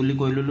a বুলি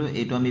কৈ ললো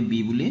এটো আমি b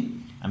বুলি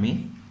আমি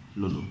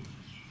ললো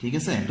ঠিক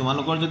আছে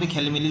তোমালোকৰ যদি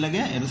খেলিমেলি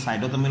লাগে এটো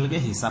সাইডত তোমালোকে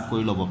হিসাব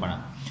কৰি লব পাৰা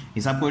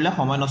হিসাব কৰিলে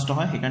সময় নষ্ট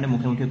হয় হেকাৰণে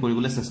মুখে মুখে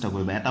কৰিবলৈ চেষ্টা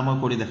কৰিবা এটা মই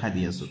কৰি দেখাই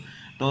দি আছো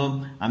তো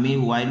আমি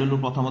y ললো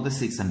প্ৰথমতে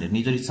 600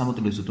 নিজৰ ইচ্ছামতে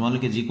লৈছো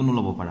তোমালোকে যি কোনো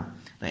লব পাৰা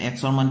তো x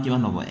ৰ মান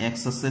কিমান হ'ব x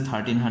আছে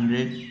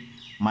 1300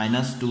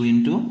 minus 2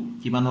 into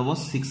কিমান হ'ব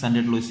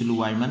 600 লৈছিলো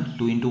y মান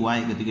 2 into y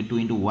গতিকে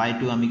 2 into y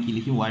টো আমি কি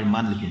লিখিম y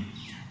মান লিখিম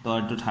তো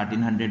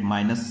 1300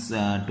 minus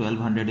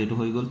 1200 এটো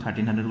হৈ গল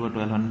 1300 পৰা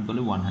 1200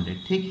 গলে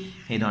 100 ঠিক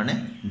এই ধৰণে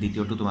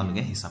দ্বিতীয়টো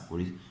তোমালোকে হিসাব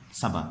কৰি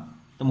চাবা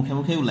তো মুখে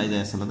মুখে ওলাই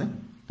যায় আসলতে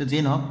তো যে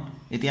নহক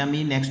এতিয়া আমি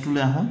নেক্সট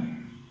লৈ আহো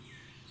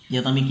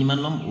ইয়াত আমি কিমান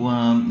লম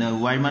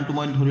y মানটো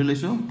মই ধৰি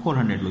লৈছো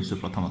 400 লৈছো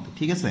প্ৰথমতে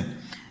ঠিক আছে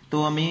তো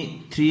আমি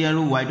 3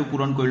 আৰু y টো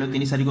পূৰণ কৰিলো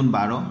 3 4 গুণ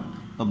 12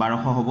 তো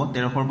 1200 হ'ব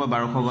 1300 পৰা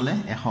 1200 গলে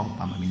 100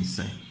 পাম আমি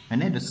নিশ্চয়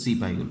হয়নে এটা c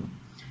পাই গলো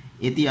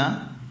এতিয়া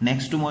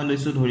নেক্সট মই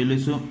লৈছো ধৰি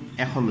লৈছো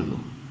 100 ললো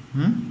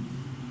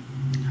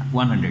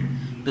 100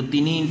 তো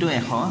 3 into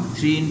 100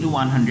 3 into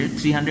 100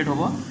 300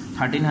 হ'ব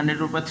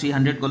 1300 ৰ পৰা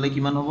 300 গলে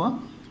কিমান হ'ব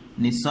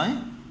নিশ্চয়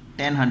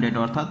 1000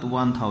 অৰ্থাৎ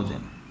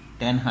 1000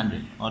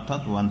 1000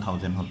 অৰ্থাৎ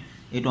 1000 হ'ল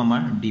এটো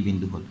আমাৰ ডি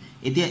বিন্দু হ'ল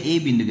এতিয়া এই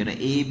বিন্দুকেটা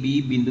এ বি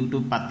বিন্দুটো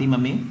পাতিম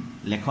আমি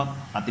লেখত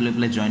পাতি লৈ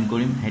প্লে জয়েন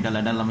কৰিম হেডাল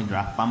এডাল আমি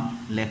গ্ৰাফ পাম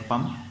লেখ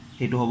পাম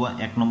হেতু হ'ব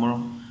 1 নম্বৰ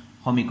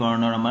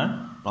সমীকৰণৰ আমাৰ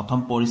প্ৰথম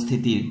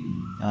পৰিস্থিতিৰ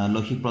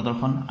লক্ষিক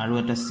প্ৰদৰ্শন আৰু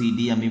এটা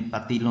সিডি আমি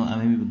পাতি ল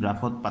আমি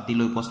গ্ৰাফত পাতি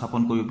লৈ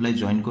উপস্থাপন কৰি প্লে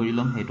জয়েন কৰি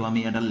লম হেতু আমি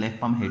এডাল লেখ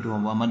পাম হেতু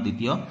হ'ব আমাৰ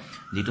দ্বিতীয়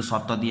যেটো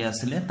শৰ্ত দিয়া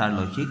আছিল তাৰ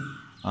লক্ষিক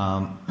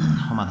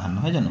সমাধান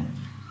নহয় জানো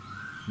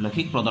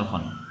লক্ষিক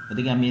প্ৰদৰ্শন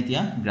গতিকে আমি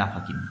এতিয়া গ্ৰাফ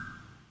আঁকিম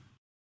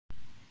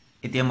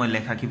এতিয়া মই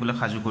লেখ আঁকিবলৈ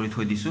সাজু কৰি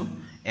থৈ দিছো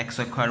x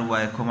অক্ষ আৰু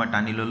y অক্ষ মই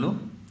টানি ললো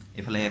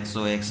এফালে x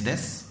ও x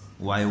ডেশ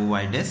y ও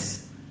y ডেশ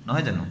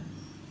নহয় জানো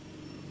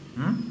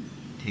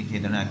ঠিক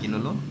হেদনে আঁকি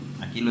ললো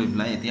আঁকি লৈ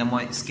প্লাই এতিয়া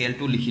মই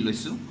স্কেলটো লিখি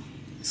লৈছো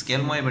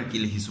স্কেল মই এবাৰ কি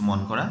লিখিছো মন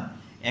কৰা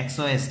x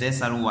ও s ডেশ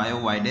আৰু y ও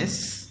y ডেশ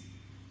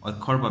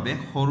অক্ষৰ বাবে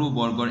সৰু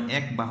বৰ্গৰ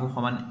এক বাহু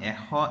সমান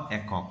 100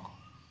 একক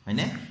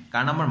হয়নে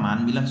কাৰণ আমাৰ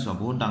মানবিলাক সব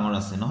বহুত ডাঙৰ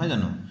আছে নহয়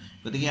জানো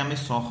গতিকে আমি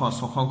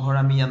 600 ঘৰ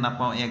আমি ইয়াত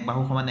নাপাওঁ এক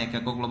বাহু সমান 1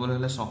 একক ল'বলৈ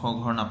হলে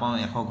 600 ঘৰ নাপাওঁ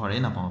 100 ঘৰে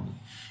নাপাওঁ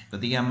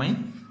গতিকে আমি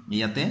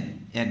ইয়াতে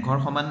এক ঘৰ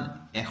সমান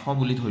 100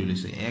 বুলি ধৰি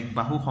লৈছো এক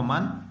বাহু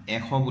সমান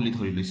 100 বুলি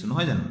ধৰি লৈছো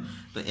নহয় জানো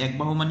তো এক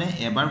বাহু মানে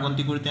এবাৰ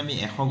গন্তি কৰিতে আমি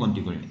 100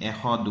 গন্তি কৰিম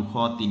 100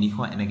 200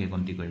 300 এনেকৈ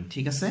গন্তি কৰিম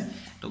ঠিক আছে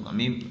তো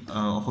আমি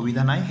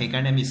অসুবিধা নাই সেই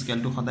কাৰণে আমি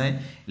স্কেলটো সদায়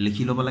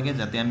লিখি ল'ব লাগে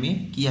যাতে আমি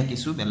কি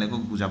আকিছো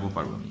বেলেগক বুজাব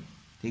পাৰো আমি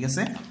ঠিক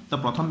আছে তো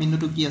প্ৰথম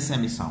বিন্দুটো কি আছে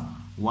আমি চাও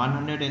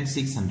 100 and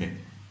 600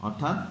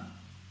 অৰ্থাৎ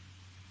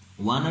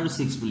 1 আৰু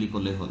 6 বুলি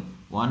ক'লে হল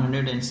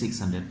 100 and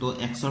 600 তো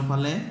x ৰ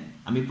ফালে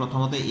আমি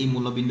প্ৰথমতে এই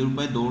মূলবিন্দুৰ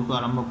পৰাই দৌৰটো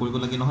আৰম্ভ কৰিব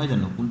লাগে নহয়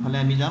জানো কোন ফালে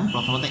আমি যাম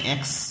প্ৰথমতে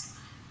x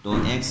তো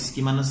x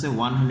কিমান আছে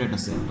 100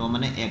 আছে তো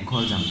মানে এক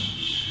ঘৰ যাম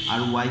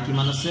আৰু y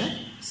কিমান আছে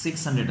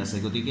 600 আছে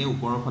গতিকে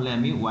ওপৰৰ ফালে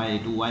আমি y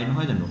এটো y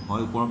নহয় জানো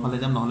হয় ওপৰৰ ফালে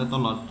যাম নহলে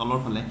তলৰ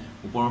ফালে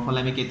ওপৰৰ ফালে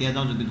আমি কেতিয়া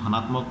যাওঁ যদি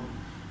ধনাত্মক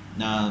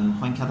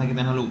সংখ্যা থাকে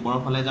তেনেহলে ওপৰৰ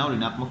ফালে যাওঁ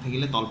ঋণাত্মক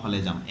থাকিলে তল ফালে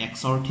যাম x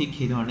ৰ ঠিক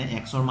সেই ধৰণে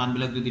x ৰ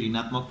মানবিলাক যদি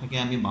ঋণাত্মক থাকে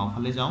আমি বাও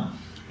ফালে যাওঁ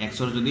x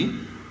ৰ যদি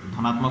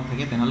ধনাত্মক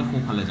থাকে তেনেহলে সোঁ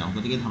ফালে যাওঁ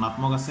গতিকে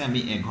ধনাত্মক আছে আমি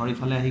এক ঘৰ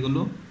ইফালে আহি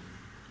গলো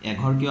এক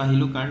ঘৰ কিয়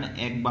আহিলো কাৰণ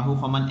এক বাহু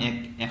সমান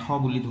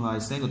 100 বুলি ধোৱা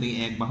হৈছে গতিকে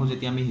এক বাহু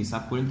যেতিয়া আমি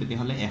হিসাব কৰিম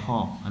তেতিয়াহলে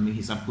 100 আমি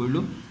হিসাব কৰিলো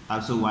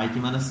তাৰপিছত y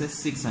কিমান আছে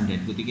 600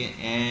 গতিকে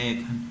 100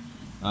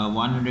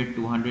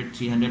 200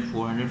 300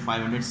 400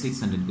 500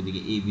 600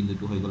 গতিকে এই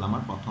বিন্দুটো হৈ গল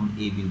আমাৰ প্ৰথম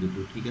এই বিন্দুটো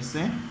ঠিক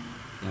আছে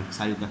ইয়াক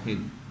চাৰিওকাষে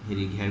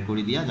হেৰি ঘেৰ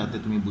কৰি দিয়া যাতে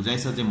তুমি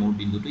বুজাইছা যে মোৰ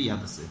বিন্দুটো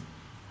ইয়াত আছে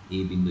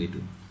এই বিন্দু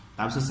এটো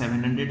তাৰপিছত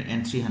 700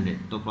 and 300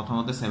 তো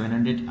প্ৰথমতে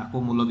 700 আকৌ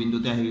মূল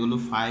বিন্দুতে আহি গলো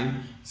 5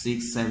 6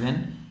 7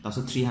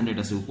 তাৰপিছত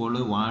 300 আছে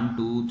ওপৰলৈ 1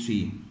 2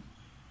 3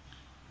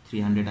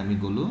 300 আমি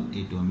গলো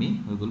এইটো আমি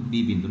হৈ গল বি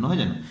বিন্দু নহয়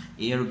জানো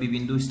এ আৰু বি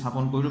বিন্দু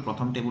স্থাপন কৰিলো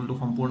প্ৰথম টেবুলটো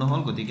সম্পূৰ্ণ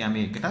হল গতিকে আমি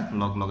এটা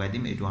লগ লগাই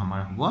দিম এইটো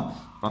আমাৰ হ'ব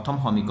প্ৰথম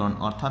সমীকৰণ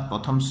অৰ্থাৎ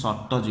প্ৰথম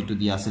শৰ্ত যেটো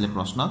দিয়া আছিল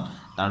প্ৰশ্নত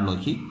তাৰ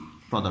লৈখিক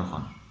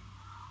প্ৰদৰ্শন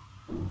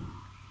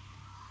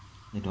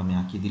এইটো আমি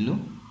আঁকি দিলো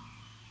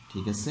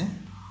ঠিক আছে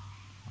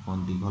অকন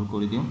দীঘল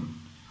কৰি দিও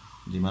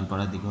যিমান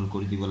পাৰা দীঘল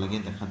কৰি দিব লাগে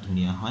দেখা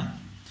ধুনিয়া হয়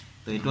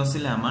তো এটো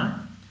আছিল আমাৰ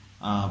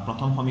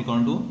প্ৰথম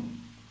সমীকৰণটো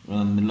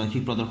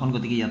লৈখিক প্ৰদৰ্শন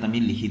গতিকে ইয়াত আমি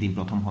লিখি দিম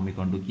প্ৰথম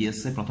সমীকৰণটো কি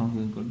আছে প্ৰথম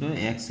সমীকৰণটো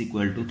x =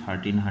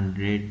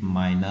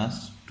 1300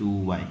 -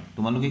 2y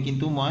তোমালোকে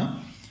কিন্তু মই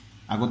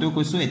আগতেও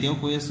কৈছো এতিয়াও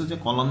কৈ আছো যে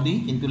কলম দি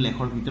কিন্তু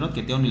লেখৰ ভিতৰত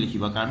কেতিয়াও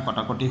নিলিখিবা কাৰণ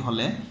কটাকটি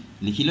হলে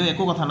লিখিলেও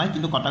একো কথা নাই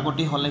কিন্তু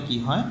কটাকটি হলে কি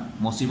হয়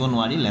মচিব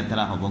নোৱাৰি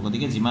লেতেৰা হ'ব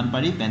গতিকে যিমান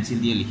পাৰি পেন্সিল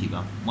দিয়ে লিখিবা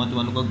মই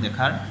তোমালোকক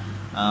দেখাৰ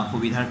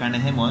সুবিধাৰ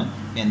কাৰণেহে মই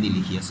পেন দি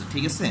লিখি আছো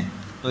ঠিক আছে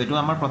তো এটো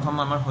আমাৰ প্ৰথম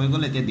আমাৰ হৈ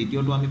গল এতিয়া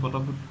দ্বিতীয়টো আমি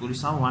পটপট কৰি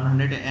চাও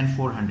 100 and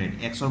 400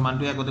 x ৰ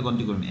মানটো আগতে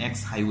গন্তি কৰিম x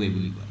হাইৱে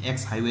বুলি কয় x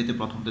হাইৱেতে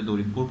প্ৰথমতে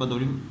দৌৰিম কোৰপা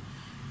দৌৰিম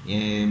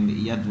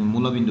ইয়াত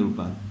মূলবিন্দুৰ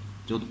পৰা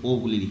যত o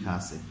বুলি লিখা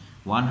আছে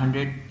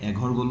 100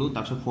 এঘৰ গলো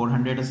তাৰপিছত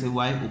 400 আছে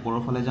y ওপৰৰ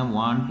ফালে যাম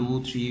 1 2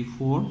 3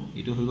 4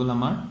 এটো হৈ গল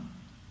আমাৰ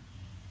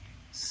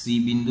c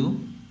বিন্দু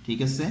ঠিক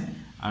আছে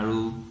আৰু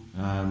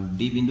d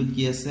বিন্দুত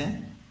কি আছে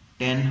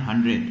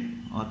 10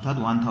 অর্থাৎ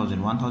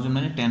 1000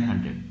 মানে 10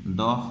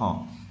 10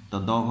 তো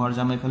 10 ঘর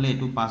যাম এফালে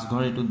এটু 5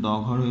 ঘর এটু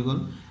 10 ঘর হৈ গল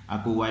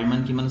আকো y মান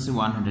কিমান আছে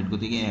 100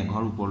 গতিকে এক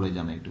ঘর উপৰ লৈ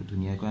যাম একটু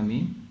ধুনিয়াকৈ আমি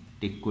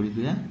টিক কৰি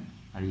দিয়া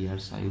আৰু ইয়াৰ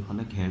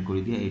চাৰিওফালে ঘেৰ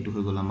কৰি দিয়া এইটো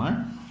হৈ গল আমাৰ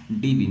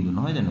d বিন্দু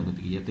নহয় জানো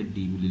গতিকে ইয়াতে d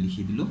বুলি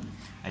লিখি দিলো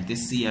আইতে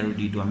c আৰু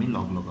d টো আমি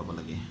লগ লগাব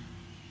লাগে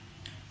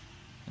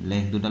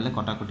লেখ দুটালে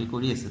কটাকটি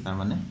কৰি আছে তাৰ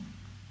মানে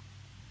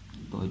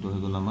তো এইটো হৈ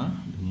গল আমাৰ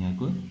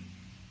ধুনিয়াকৈ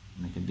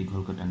এনেকে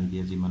দীঘলকৈ টানি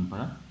দিয়া যিমান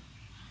পাৰা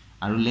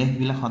আৰু লেখ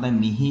বিলা সদায়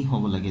মিহি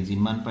হ'ব লাগে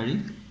যিমান পাৰি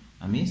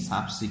আমি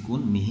সাপ সিকুন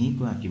মিহি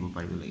কৈ আকিব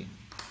পাৰিব লাগে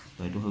তো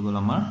এটো হৈ গল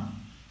আমাৰ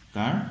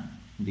কাৰ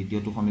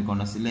দ্বিতীয়টো সমীকৰণ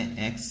আছিল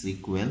x =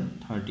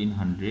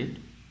 1300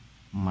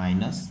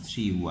 -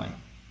 3y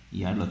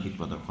ইয়াৰ লক্ষিক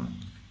প্ৰদৰ্শন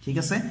ঠিক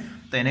আছে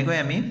তো এনেকৈ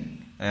আমি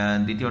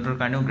দ্বিতীয়টোৰ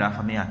কাৰণেও গ্ৰাফ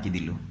আমি আকি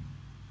দিলো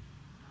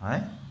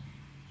হয়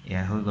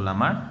এয়া হৈ গল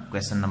আমাৰ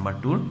কোৱেশ্চন নম্বৰ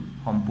 2 ৰ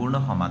সম্পূৰ্ণ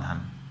সমাধান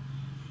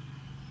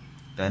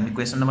তো আমি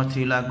কোৱেশ্চন নম্বৰ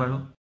 3 লৈ আগবাঢ়ো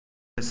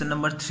কোৱেশ্চন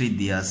নম্বৰ 3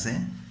 দিয়া আছে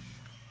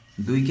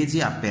 2 কেজি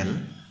আপেল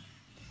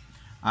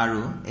আৰু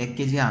 1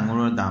 কেজি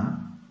আঙুৰৰ দাম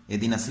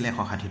এদিন আছিল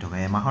 160 টকা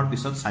এমাহৰ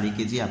পিছত 4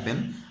 কেজি আপেল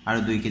আৰু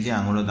 2 কেজি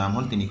আঙুৰৰ দাম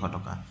হ'ল 300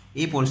 টকা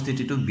এই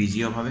পৰিস্থিতিটো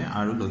বিজীয়ভাৱে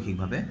আৰু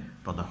লৌকিকভাৱে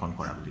প্ৰদৰ্শন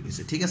কৰা বুলি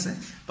কৈছে ঠিক আছে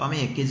তো আমি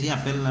 1 কেজি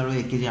আপেল আৰু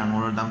 1 কেজি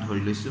আঙুৰৰ দাম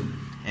ধৰি লৈছো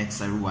x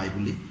আৰু y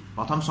বুলি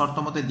প্ৰথম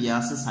শৰ্তমতে দিয়া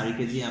আছে 4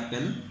 কেজি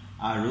আপেল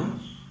আৰু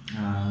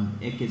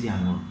 1 কেজি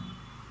আঙুৰ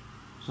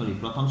সৰি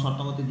প্ৰথম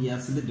শৰ্তমতে দিয়া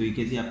আছিল 2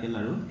 কেজি আপেল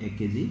আৰু 1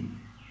 কেজি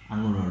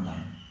আঙুৰৰ দাম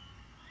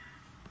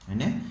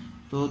হয়নে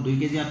তো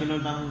 2 কেজি আপেলৰ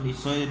দাম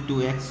নিশ্চয়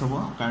 2x হ'ব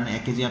কাৰণ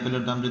 1 কেজি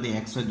আপেলৰ দাম যদি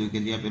x হয় 2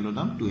 কেজি আপেলৰ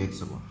দাম 2x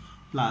হ'ব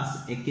প্লাস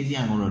 1 কেজি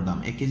আঙুৰৰ দাম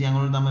 1 কেজি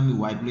আঙুৰৰ দাম আমি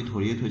y বুলি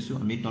ধৰিয়ে থৈছো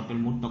আমি টোটাল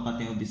মুঠ টকা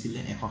তেওঁ দিছিলে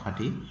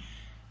 160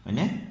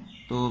 হয়নে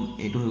তো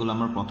এটো হৈ গল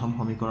আমাৰ প্ৰথম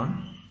সমীকৰণ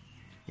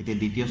এতিয়া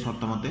দ্বিতীয়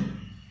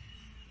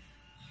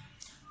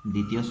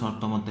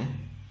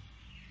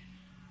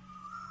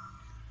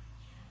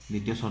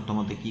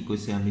শৰ্তমতে কি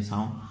কৈছে আমি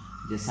চাও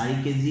যে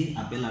 4 কেজি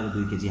আপেল আৰু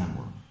 2 কেজি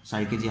আঙুৰ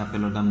 4 কেজি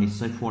আপেলৰ দাম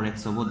নিশ্চয় 4x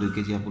হ'ব 2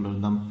 কেজি আপেলৰ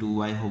দাম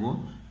 2y হ'ব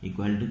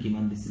ইকুৱেল টু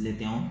কিমান দিছিলে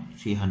তেওঁ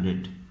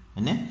 300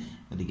 হয়নে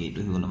গতিকে এইটো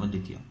হৈ গ'ল আমাৰ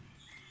দ্বিতীয়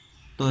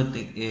তো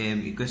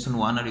ইকুৱেশ্যন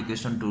 1 আৰু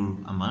ইকুৱেশ্যন 2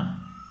 আমাৰ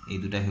এই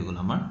দুটা হৈ গ'ল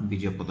আমাৰ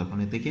বীজীয় প্ৰদৰ্শন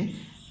এতেকে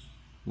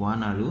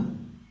 1 আৰু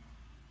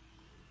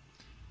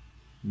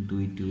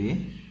 2 টোৱে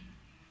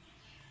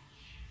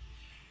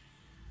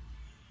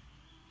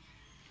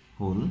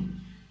হল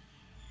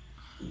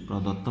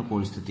প্ৰদত্ত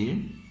পৰিস্থিতিৰ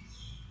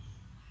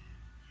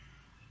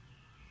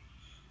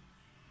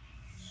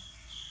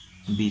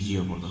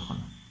বীজীয় প্ৰদৰ্শন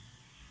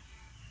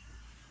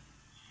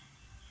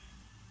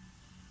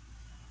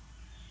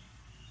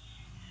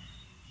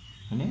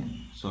মানে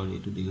সৰি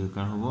এটো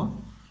দীৰ্ঘকাৰ হ'ব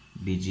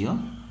বীজীয়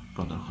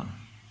প্ৰদৰ্শন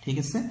ঠিক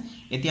আছে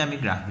এতিয়া আমি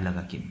গ্ৰাফ বিলাক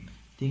আঁকিম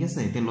ঠিক আছে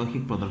এতিয়া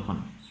লৈখিক প্ৰদৰ্শন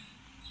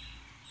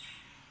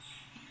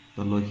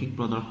তো লৈখিক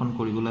প্ৰদৰ্শন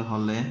কৰিবলৈ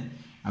হলে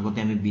আগতে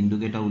আমি বিন্দু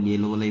কেটা উলিয়াই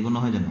লব লাগিব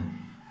নহয় জানো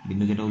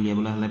বিন্দু কেটা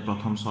উলিয়াবলৈ হলে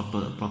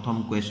প্ৰথম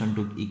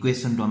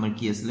ইকুৱেশ্যনটো আমাৰ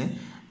কি আছিল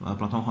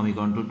প্ৰথম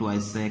সমীকৰণটো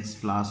 2x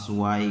 +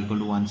 y =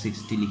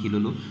 160 লিখি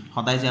ললো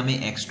সদায় যে আমি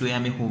x টো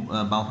আমি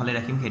বাওফালে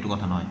ৰাখিম হেতু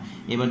কথা নহয়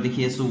এবাৰ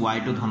দেখি আছো y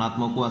টো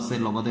ধনাত্মকো আছে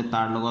লগতে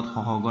তাৰ লগত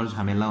সহগৰ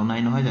ঝামেলাও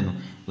নাই নহয় জানো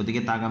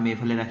গতিকে তাক আমি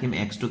এফালে ৰাখিম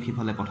x টো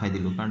কিফালে পঠাই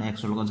দিলো কাৰণ x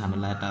ৰ লগত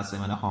ঝামেলা এটা আছে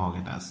মানে সহগ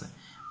এটা আছে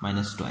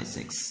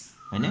 -2x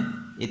হয়নে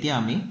এতিয়া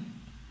আমি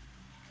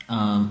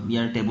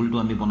ইয়াৰ টেবুলটো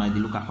আমি বনাই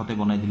দিলো কাখতে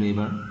বনাই দিলো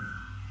এবাৰ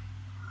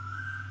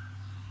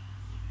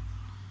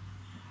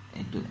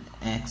এটো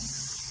x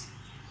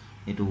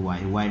এটো y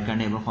ৰ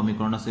কাৰণে এবাৰ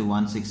সমীকৰণ আছে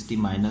 160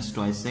 -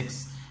 2x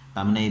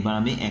তাৰ মানে এবাৰ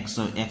আমি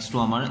x টো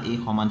আমাৰ এই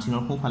সমান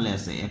চিনৰ সোঁফালে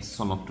আছে x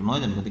চলকটো নহয়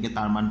জানো গতিকে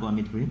তাৰ মানটো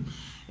আমি ধৰিম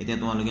এতিয়া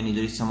তোমালোকে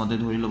নিজৰ ইচ্ছামতে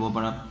ধৰি ল'ব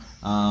পাৰা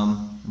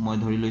মই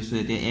ধৰি লৈছো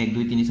এতিয়া 1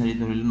 2 3 4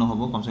 ধৰিলে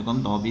নহব কমসে কম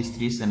 10 20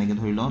 30 এনেকে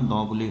ধৰি লওঁ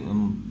 10 বুলি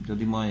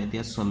যদি মই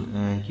এতিয়া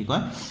কি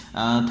কয়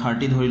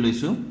 30 ধৰি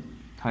লৈছো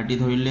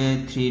 30 ধৰিলে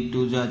 3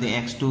 2 যদি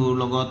x টো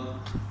লগত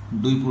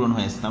 2 পূৰণ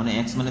হৈ আছে তাৰমানে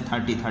x মানে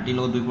 30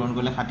 লগত 2 পূৰণ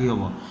কৰিলে 60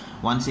 হ'ব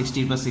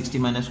 160 +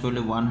 60 মাইনাস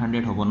কৰিলে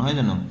 100 হ'ব নহয়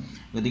জানো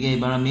গতিকে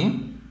এবাৰ আমি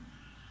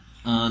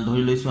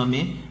ধৰি লৈছো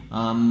আমি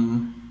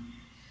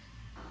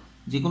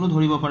যিকোনো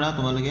ধৰিব পাৰা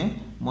তোমালোকে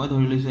মই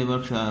ধৰি লৈছো এবাৰ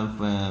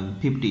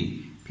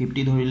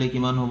 50 ধৰিলে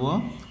কিমান হ'ব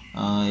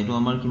এটো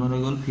আমাৰ কিমান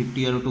হৈ গ'ল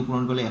 50 আৰু 2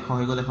 পূৰণ কৰিলে 100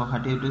 হৈ গ'ল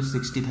 160 এটো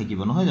 60 থাকিব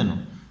নহয় জানো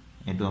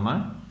এটো আমাৰ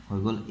হৈ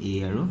গ'ল a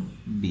আৰু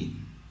b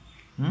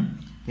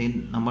তে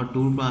নাম্বাৰ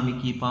 2 ৰ পৰা আমি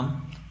কি পাম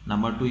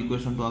নাম্বাৰ 2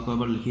 ইকুৱেশ্যনটো আকৌ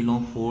এবাৰ লিখি লওঁ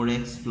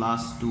 4x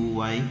 +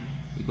 2y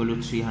 =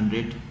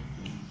 300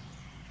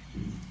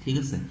 ঠিক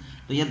আছে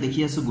তো ইয়াত দেখি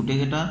আছো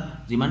গুটেকেটা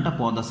যিমানটা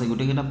পদ আছে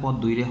গুটেকেটা পদ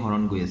 2 ৰে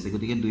হৰণ গৈ আছে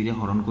গতিকে 2 ৰে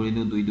হৰণ কৰি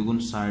দিও 2 2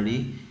 4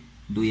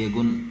 2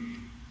 1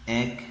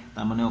 1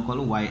 তাৰ মানে অকল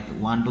y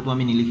 1 টো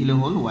আমি নিলিখিলে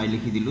হল y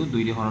লিখি দিলো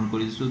 2 ৰে হৰণ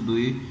কৰি দিছো 2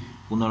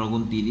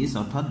 15 30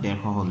 অৰ্থাৎ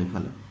 150 হল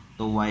ইফালে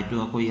তো y টো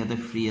আকৌ ইয়াতে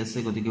ফ্ৰী আছে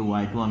গতিকে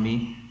y টো আমি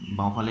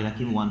বাওফালে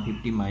ৰাখিম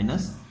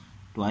 150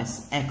 -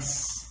 2x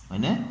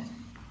হয়নে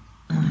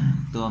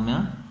তো আমি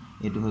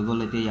এটো হৈ গল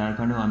এতিয়া ইয়াৰ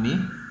কাৰণে আমি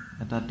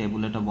এটা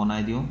টেবুল এটা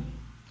বনাই দিও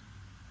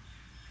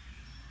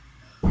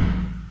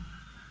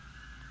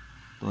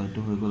তো এটো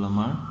হৈ গল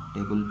আমাৰ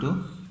টেবুলটো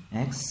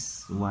x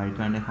y ৰ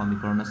কাৰণে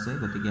সমীকৰণ আছে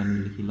গতিকে আমি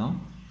লিখি লওঁ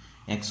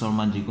x ৰ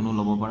মান যিকোনো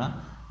লব পাৰা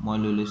মই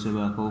লৈ লৈছো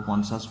আকৌ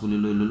 50 বুলি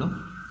লৈ ললো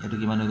এটো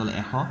কিমান হৈ গল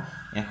 100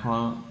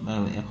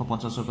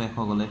 150 ৰ পৰা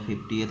 100 গলে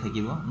 50 এ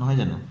থাকিব নহয়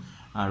জানো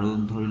আৰু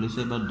ধৰি লৈছো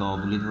এবাৰ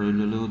 10 বুলি ধৰি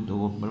ললো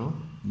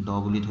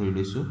 10 বুলি ধৰি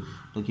লৈছো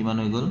তো কিমান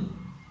হৈ গল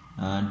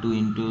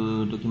 2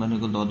 তো কিমান হৈ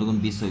গল 10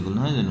 * 20 হৈ গল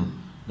নহয় জানো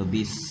তো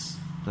 20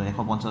 তো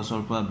 150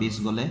 ৰ পৰা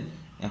 20 গলে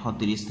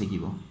 130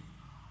 থাকিব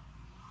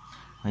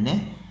হয়নে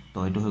তো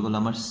এটো হৈ গল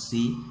আমাৰ c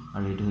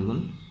আৰু এটো হৈ গল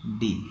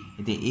d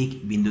এতিয়া এই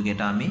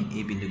বিন্দুকেটা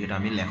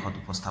আমি লেখত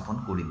উপস্থাপন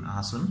কৰিম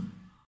আহাচোন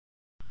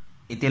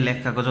এতিয়া লেখ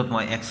কাগজত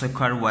মই x অক্ষ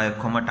আৰু y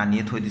অক্ষ মই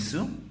টানিয়ে থৈ দিছো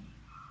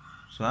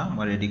সোৱা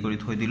মই ৰেডি কৰি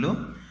থৈ দিলো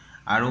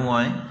আৰু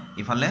মই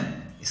ইফালে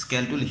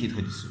স্কেলটো লিখি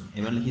থৈ দিছো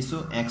এবাৰ লিখিছো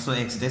x o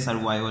x ডেশ আৰু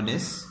y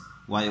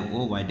o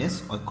y ডেশ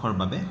অক্ষৰ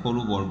বাবে সৰু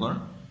বৰ্গৰ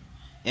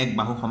এক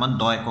বাহু সমান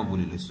 10 একক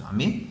বুলি লৈছো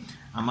আমি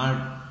আমাৰ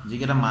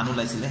যিকেটা মান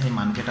ওলাইছিলে সেই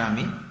মানকেটা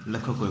আমি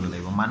লক্ষ্য কৰিব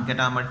লাগিব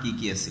মানকেটা আমাৰ কি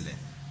কি আছিলে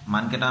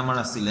মানকেটা আমাৰ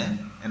আছিলে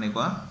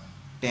এনেকুৱা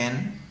 10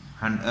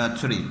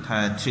 30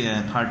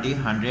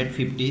 100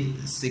 50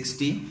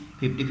 60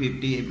 50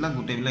 50 এইবিলাক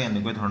গুটেবিলাক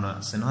এনেকৈ ধৰণৰ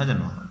আছে নহয়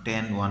জানো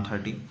 10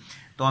 130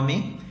 তো আমি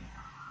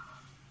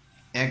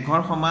এক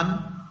ঘৰ সমান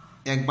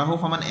এক বাহু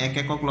সমান এক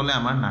একক ললে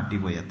আমাৰ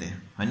নাটিব ইয়াতে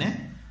হয়নে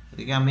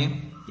গতিকে আমি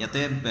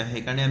ইয়াতে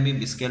সেই কাৰণে আমি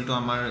স্কেলটো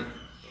আমাৰ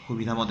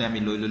সুবিধা মতে আমি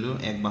লৈ ললো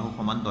এক বাহু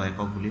সমান 10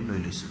 একক বুলি লৈ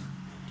লৈছো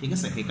ঠিক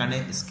আছে সেই কাৰণে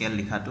স্কেল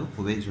লিখাটো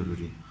খুবেই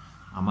জৰুৰী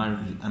আমাৰ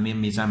আমি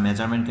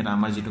মেজাৰমেন্ট কেটা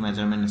আমাৰ যেটো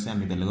মেজাৰমেন্ট আছে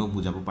আমি বেলেগক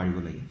বুজাব পাৰিব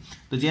লাগে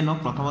তো যে নক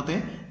প্ৰথমতে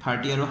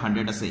 30 আৰু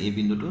 100 আছে এই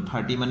বিন্দুটো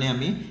 30 মানে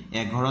আমি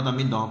এক ঘৰত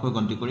আমি 10 কৈ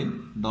গন্তি কৰিম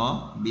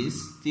 10 20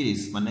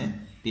 30 মানে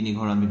তিনি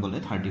ঘৰ আমি গলে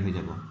 30 হৈ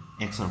যাব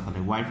x ৰ ফালে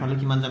y ফালে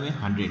কিমান যাবে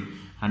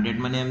 100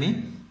 মানে আমি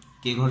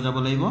কে ঘৰ যাব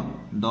লাগিব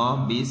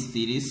 10 20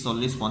 30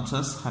 40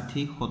 50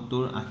 60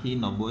 70 80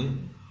 90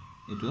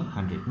 এটো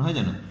 100 নহয়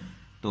জানো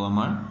তো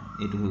আমাৰ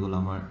এটো হৈ গল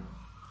আমাৰ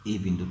এই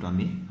বিন্দুটো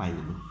আমি পাই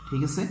গলো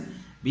ঠিক আছে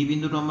বি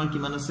বিন্দুটো আমাৰ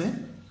কিমান আছে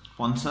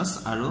 50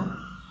 আৰু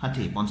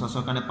 60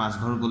 50ৰ কাৰণে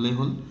 5 ঘৰ গলে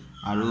হল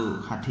আৰু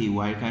 60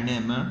 y কাৰণে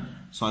আমাৰ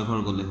 6 ঘৰ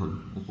গলে হল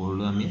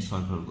ওপৰলৈ আমি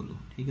 6 ঘৰ গলো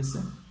ঠিক আছে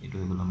এটো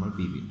হৈ গল আমাৰ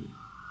বি বিন্দু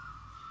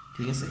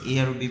ঠিক আছে এ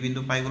আৰু বি বিন্দু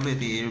পাই গলো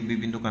এতে এ আৰু বি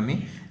বিন্দুক আমি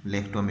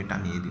লেফটো আমি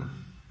টানিয়ে দিও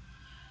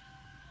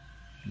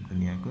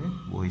ধুনিয়াকৈ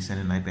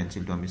বহিছেনে নাই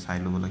পেন্সিলটো আমি চাই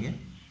লব লাগে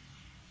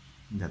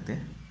যাতে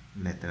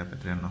লেতেৰা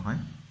পেতেৰা নহয়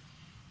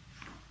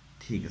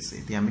ঠিক আছে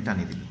এতিয়া আমি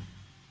টানি দিলো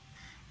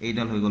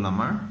এইডাল হৈ গল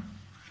আমাৰ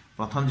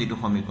প্ৰথম যেটো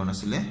সমীকৰণ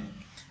আছিল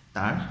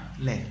তাৰ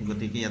লেখ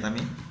গতিকে ইয়াত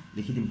আমি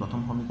লিখি দিম প্ৰথম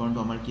সমীকৰণটো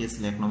আমাৰ কি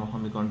আছিল এক নম্বৰ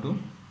সমীকৰণটো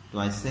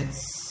 2x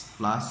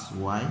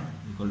 + y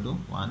 =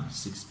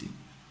 160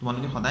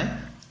 তোমালোকে সদায়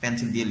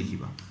পেন্সিল দিয়ে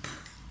লিখিবা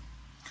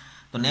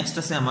তো নেক্সট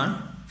আছে আমাৰ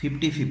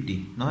 50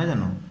 50 নহয়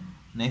জানো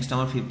নেক্সট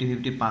আমাৰ 50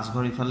 50 5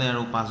 ঘৰ ইফালে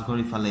আৰু 5 ঘৰ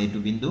ইফালে এইটো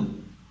বিন্দু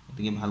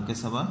এতিকে ভালকে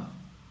চাবা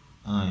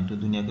এটো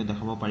ধুনিয়াকৈ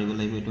দেখাব পাৰিব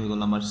লাগিব এটো হৈ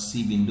গল আমাৰ সি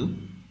বিন্দু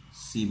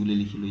সি বুলি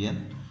লিখিলো ইয়াত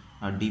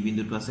আৰু ডি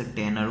বিন্দুটো আছে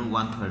 10 আৰু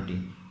 130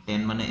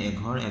 10 মানে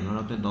 1 ঘৰ 1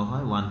 ঘৰতে 10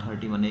 হয়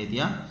 130 মানে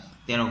এতিয়া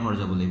 13 ঘৰ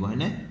যাব লাগিব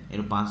হয়নে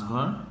এটো 5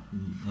 ঘৰ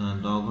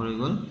 10 ঘৰ হৈ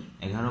গল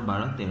 11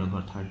 12 13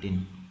 ঘৰ 13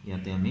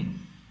 ইয়াতে আমি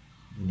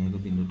ধুনিয়াকৈ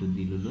বিন্দুটো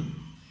দি ললো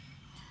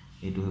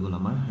এটো হৈ গল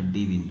আমাৰ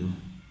ডি বিন্দু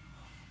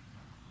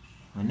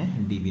মানে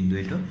ডি বিন্দু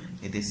এটো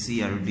এতে সি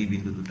আৰু ডি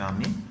বিন্দু দুটা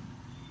আমি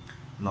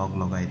লগ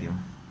লগাই দিও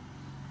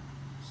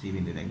সি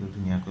বিন্দু একদম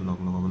ধুনিয়াকৈ লগ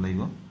লগাব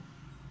লাগিব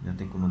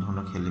যাতে কোনো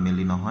ধৰণৰ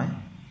খেলিমেলি নহয়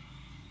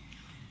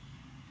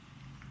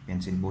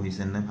পেন্সিল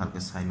বহিছে না ভালকে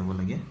চাই লব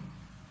লাগে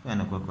তো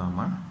এনেকুৱা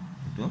আমাৰ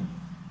এটো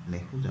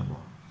লেখো যাব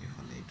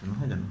এফালে এটো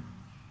নহয় জানো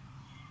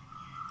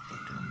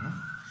এটো আমাৰ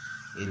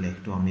এই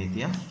লেখটো আমি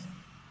এতিয়া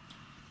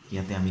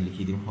ইয়াতে আমি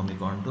লিখি দিম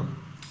সমীকৰণটো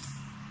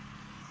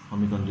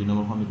সমীকৰণ 2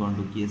 নম্বৰ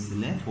সমীকৰণটো কি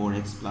আছিল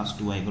 4x +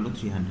 2y =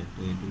 300 তো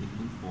এটো লিখি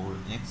দিম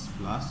 4x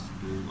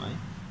 + 2y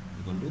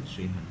 =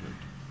 300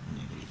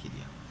 এনেকৈ লিখি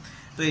দিয়া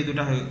তো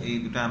এই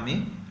দুটা আমি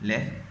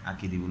লেখ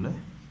আকি দিবলৈ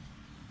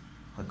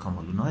সক্ষম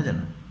হলো নহয়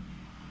জানো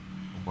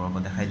ওপৰৰ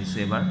পৰা দেখাই দিছো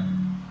এবাৰ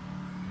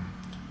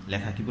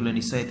লেখ আকিবলৈ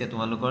নিশ্চয় এতিয়া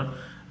তোমালোকৰ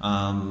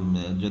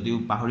যদিও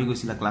পাহৰি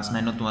গৈছিলা ক্লাস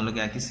 9 ত তোমালোকে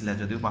আকিছিলা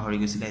যদিও পাহৰি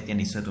গৈছিলা এতিয়া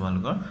নিশ্চয়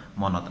তোমালোকৰ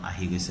মনত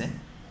আহি গৈছে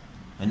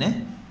হয়নে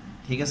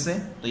ঠিক আছে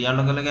তো ইয়াৰ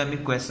লগে লগে আমি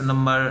কোৱেশ্চন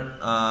নম্বৰ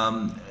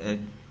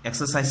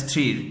এক্সাৰসাইজ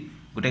 3 ৰ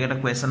গোটেইটা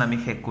কোৱেশ্চন আমি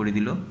শেষ কৰি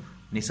দিলো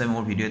নিশ্চয়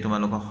মোৰ ভিডিঅ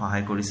তোমালোকক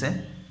সহায় কৰিছে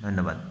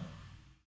ধন্যবাদ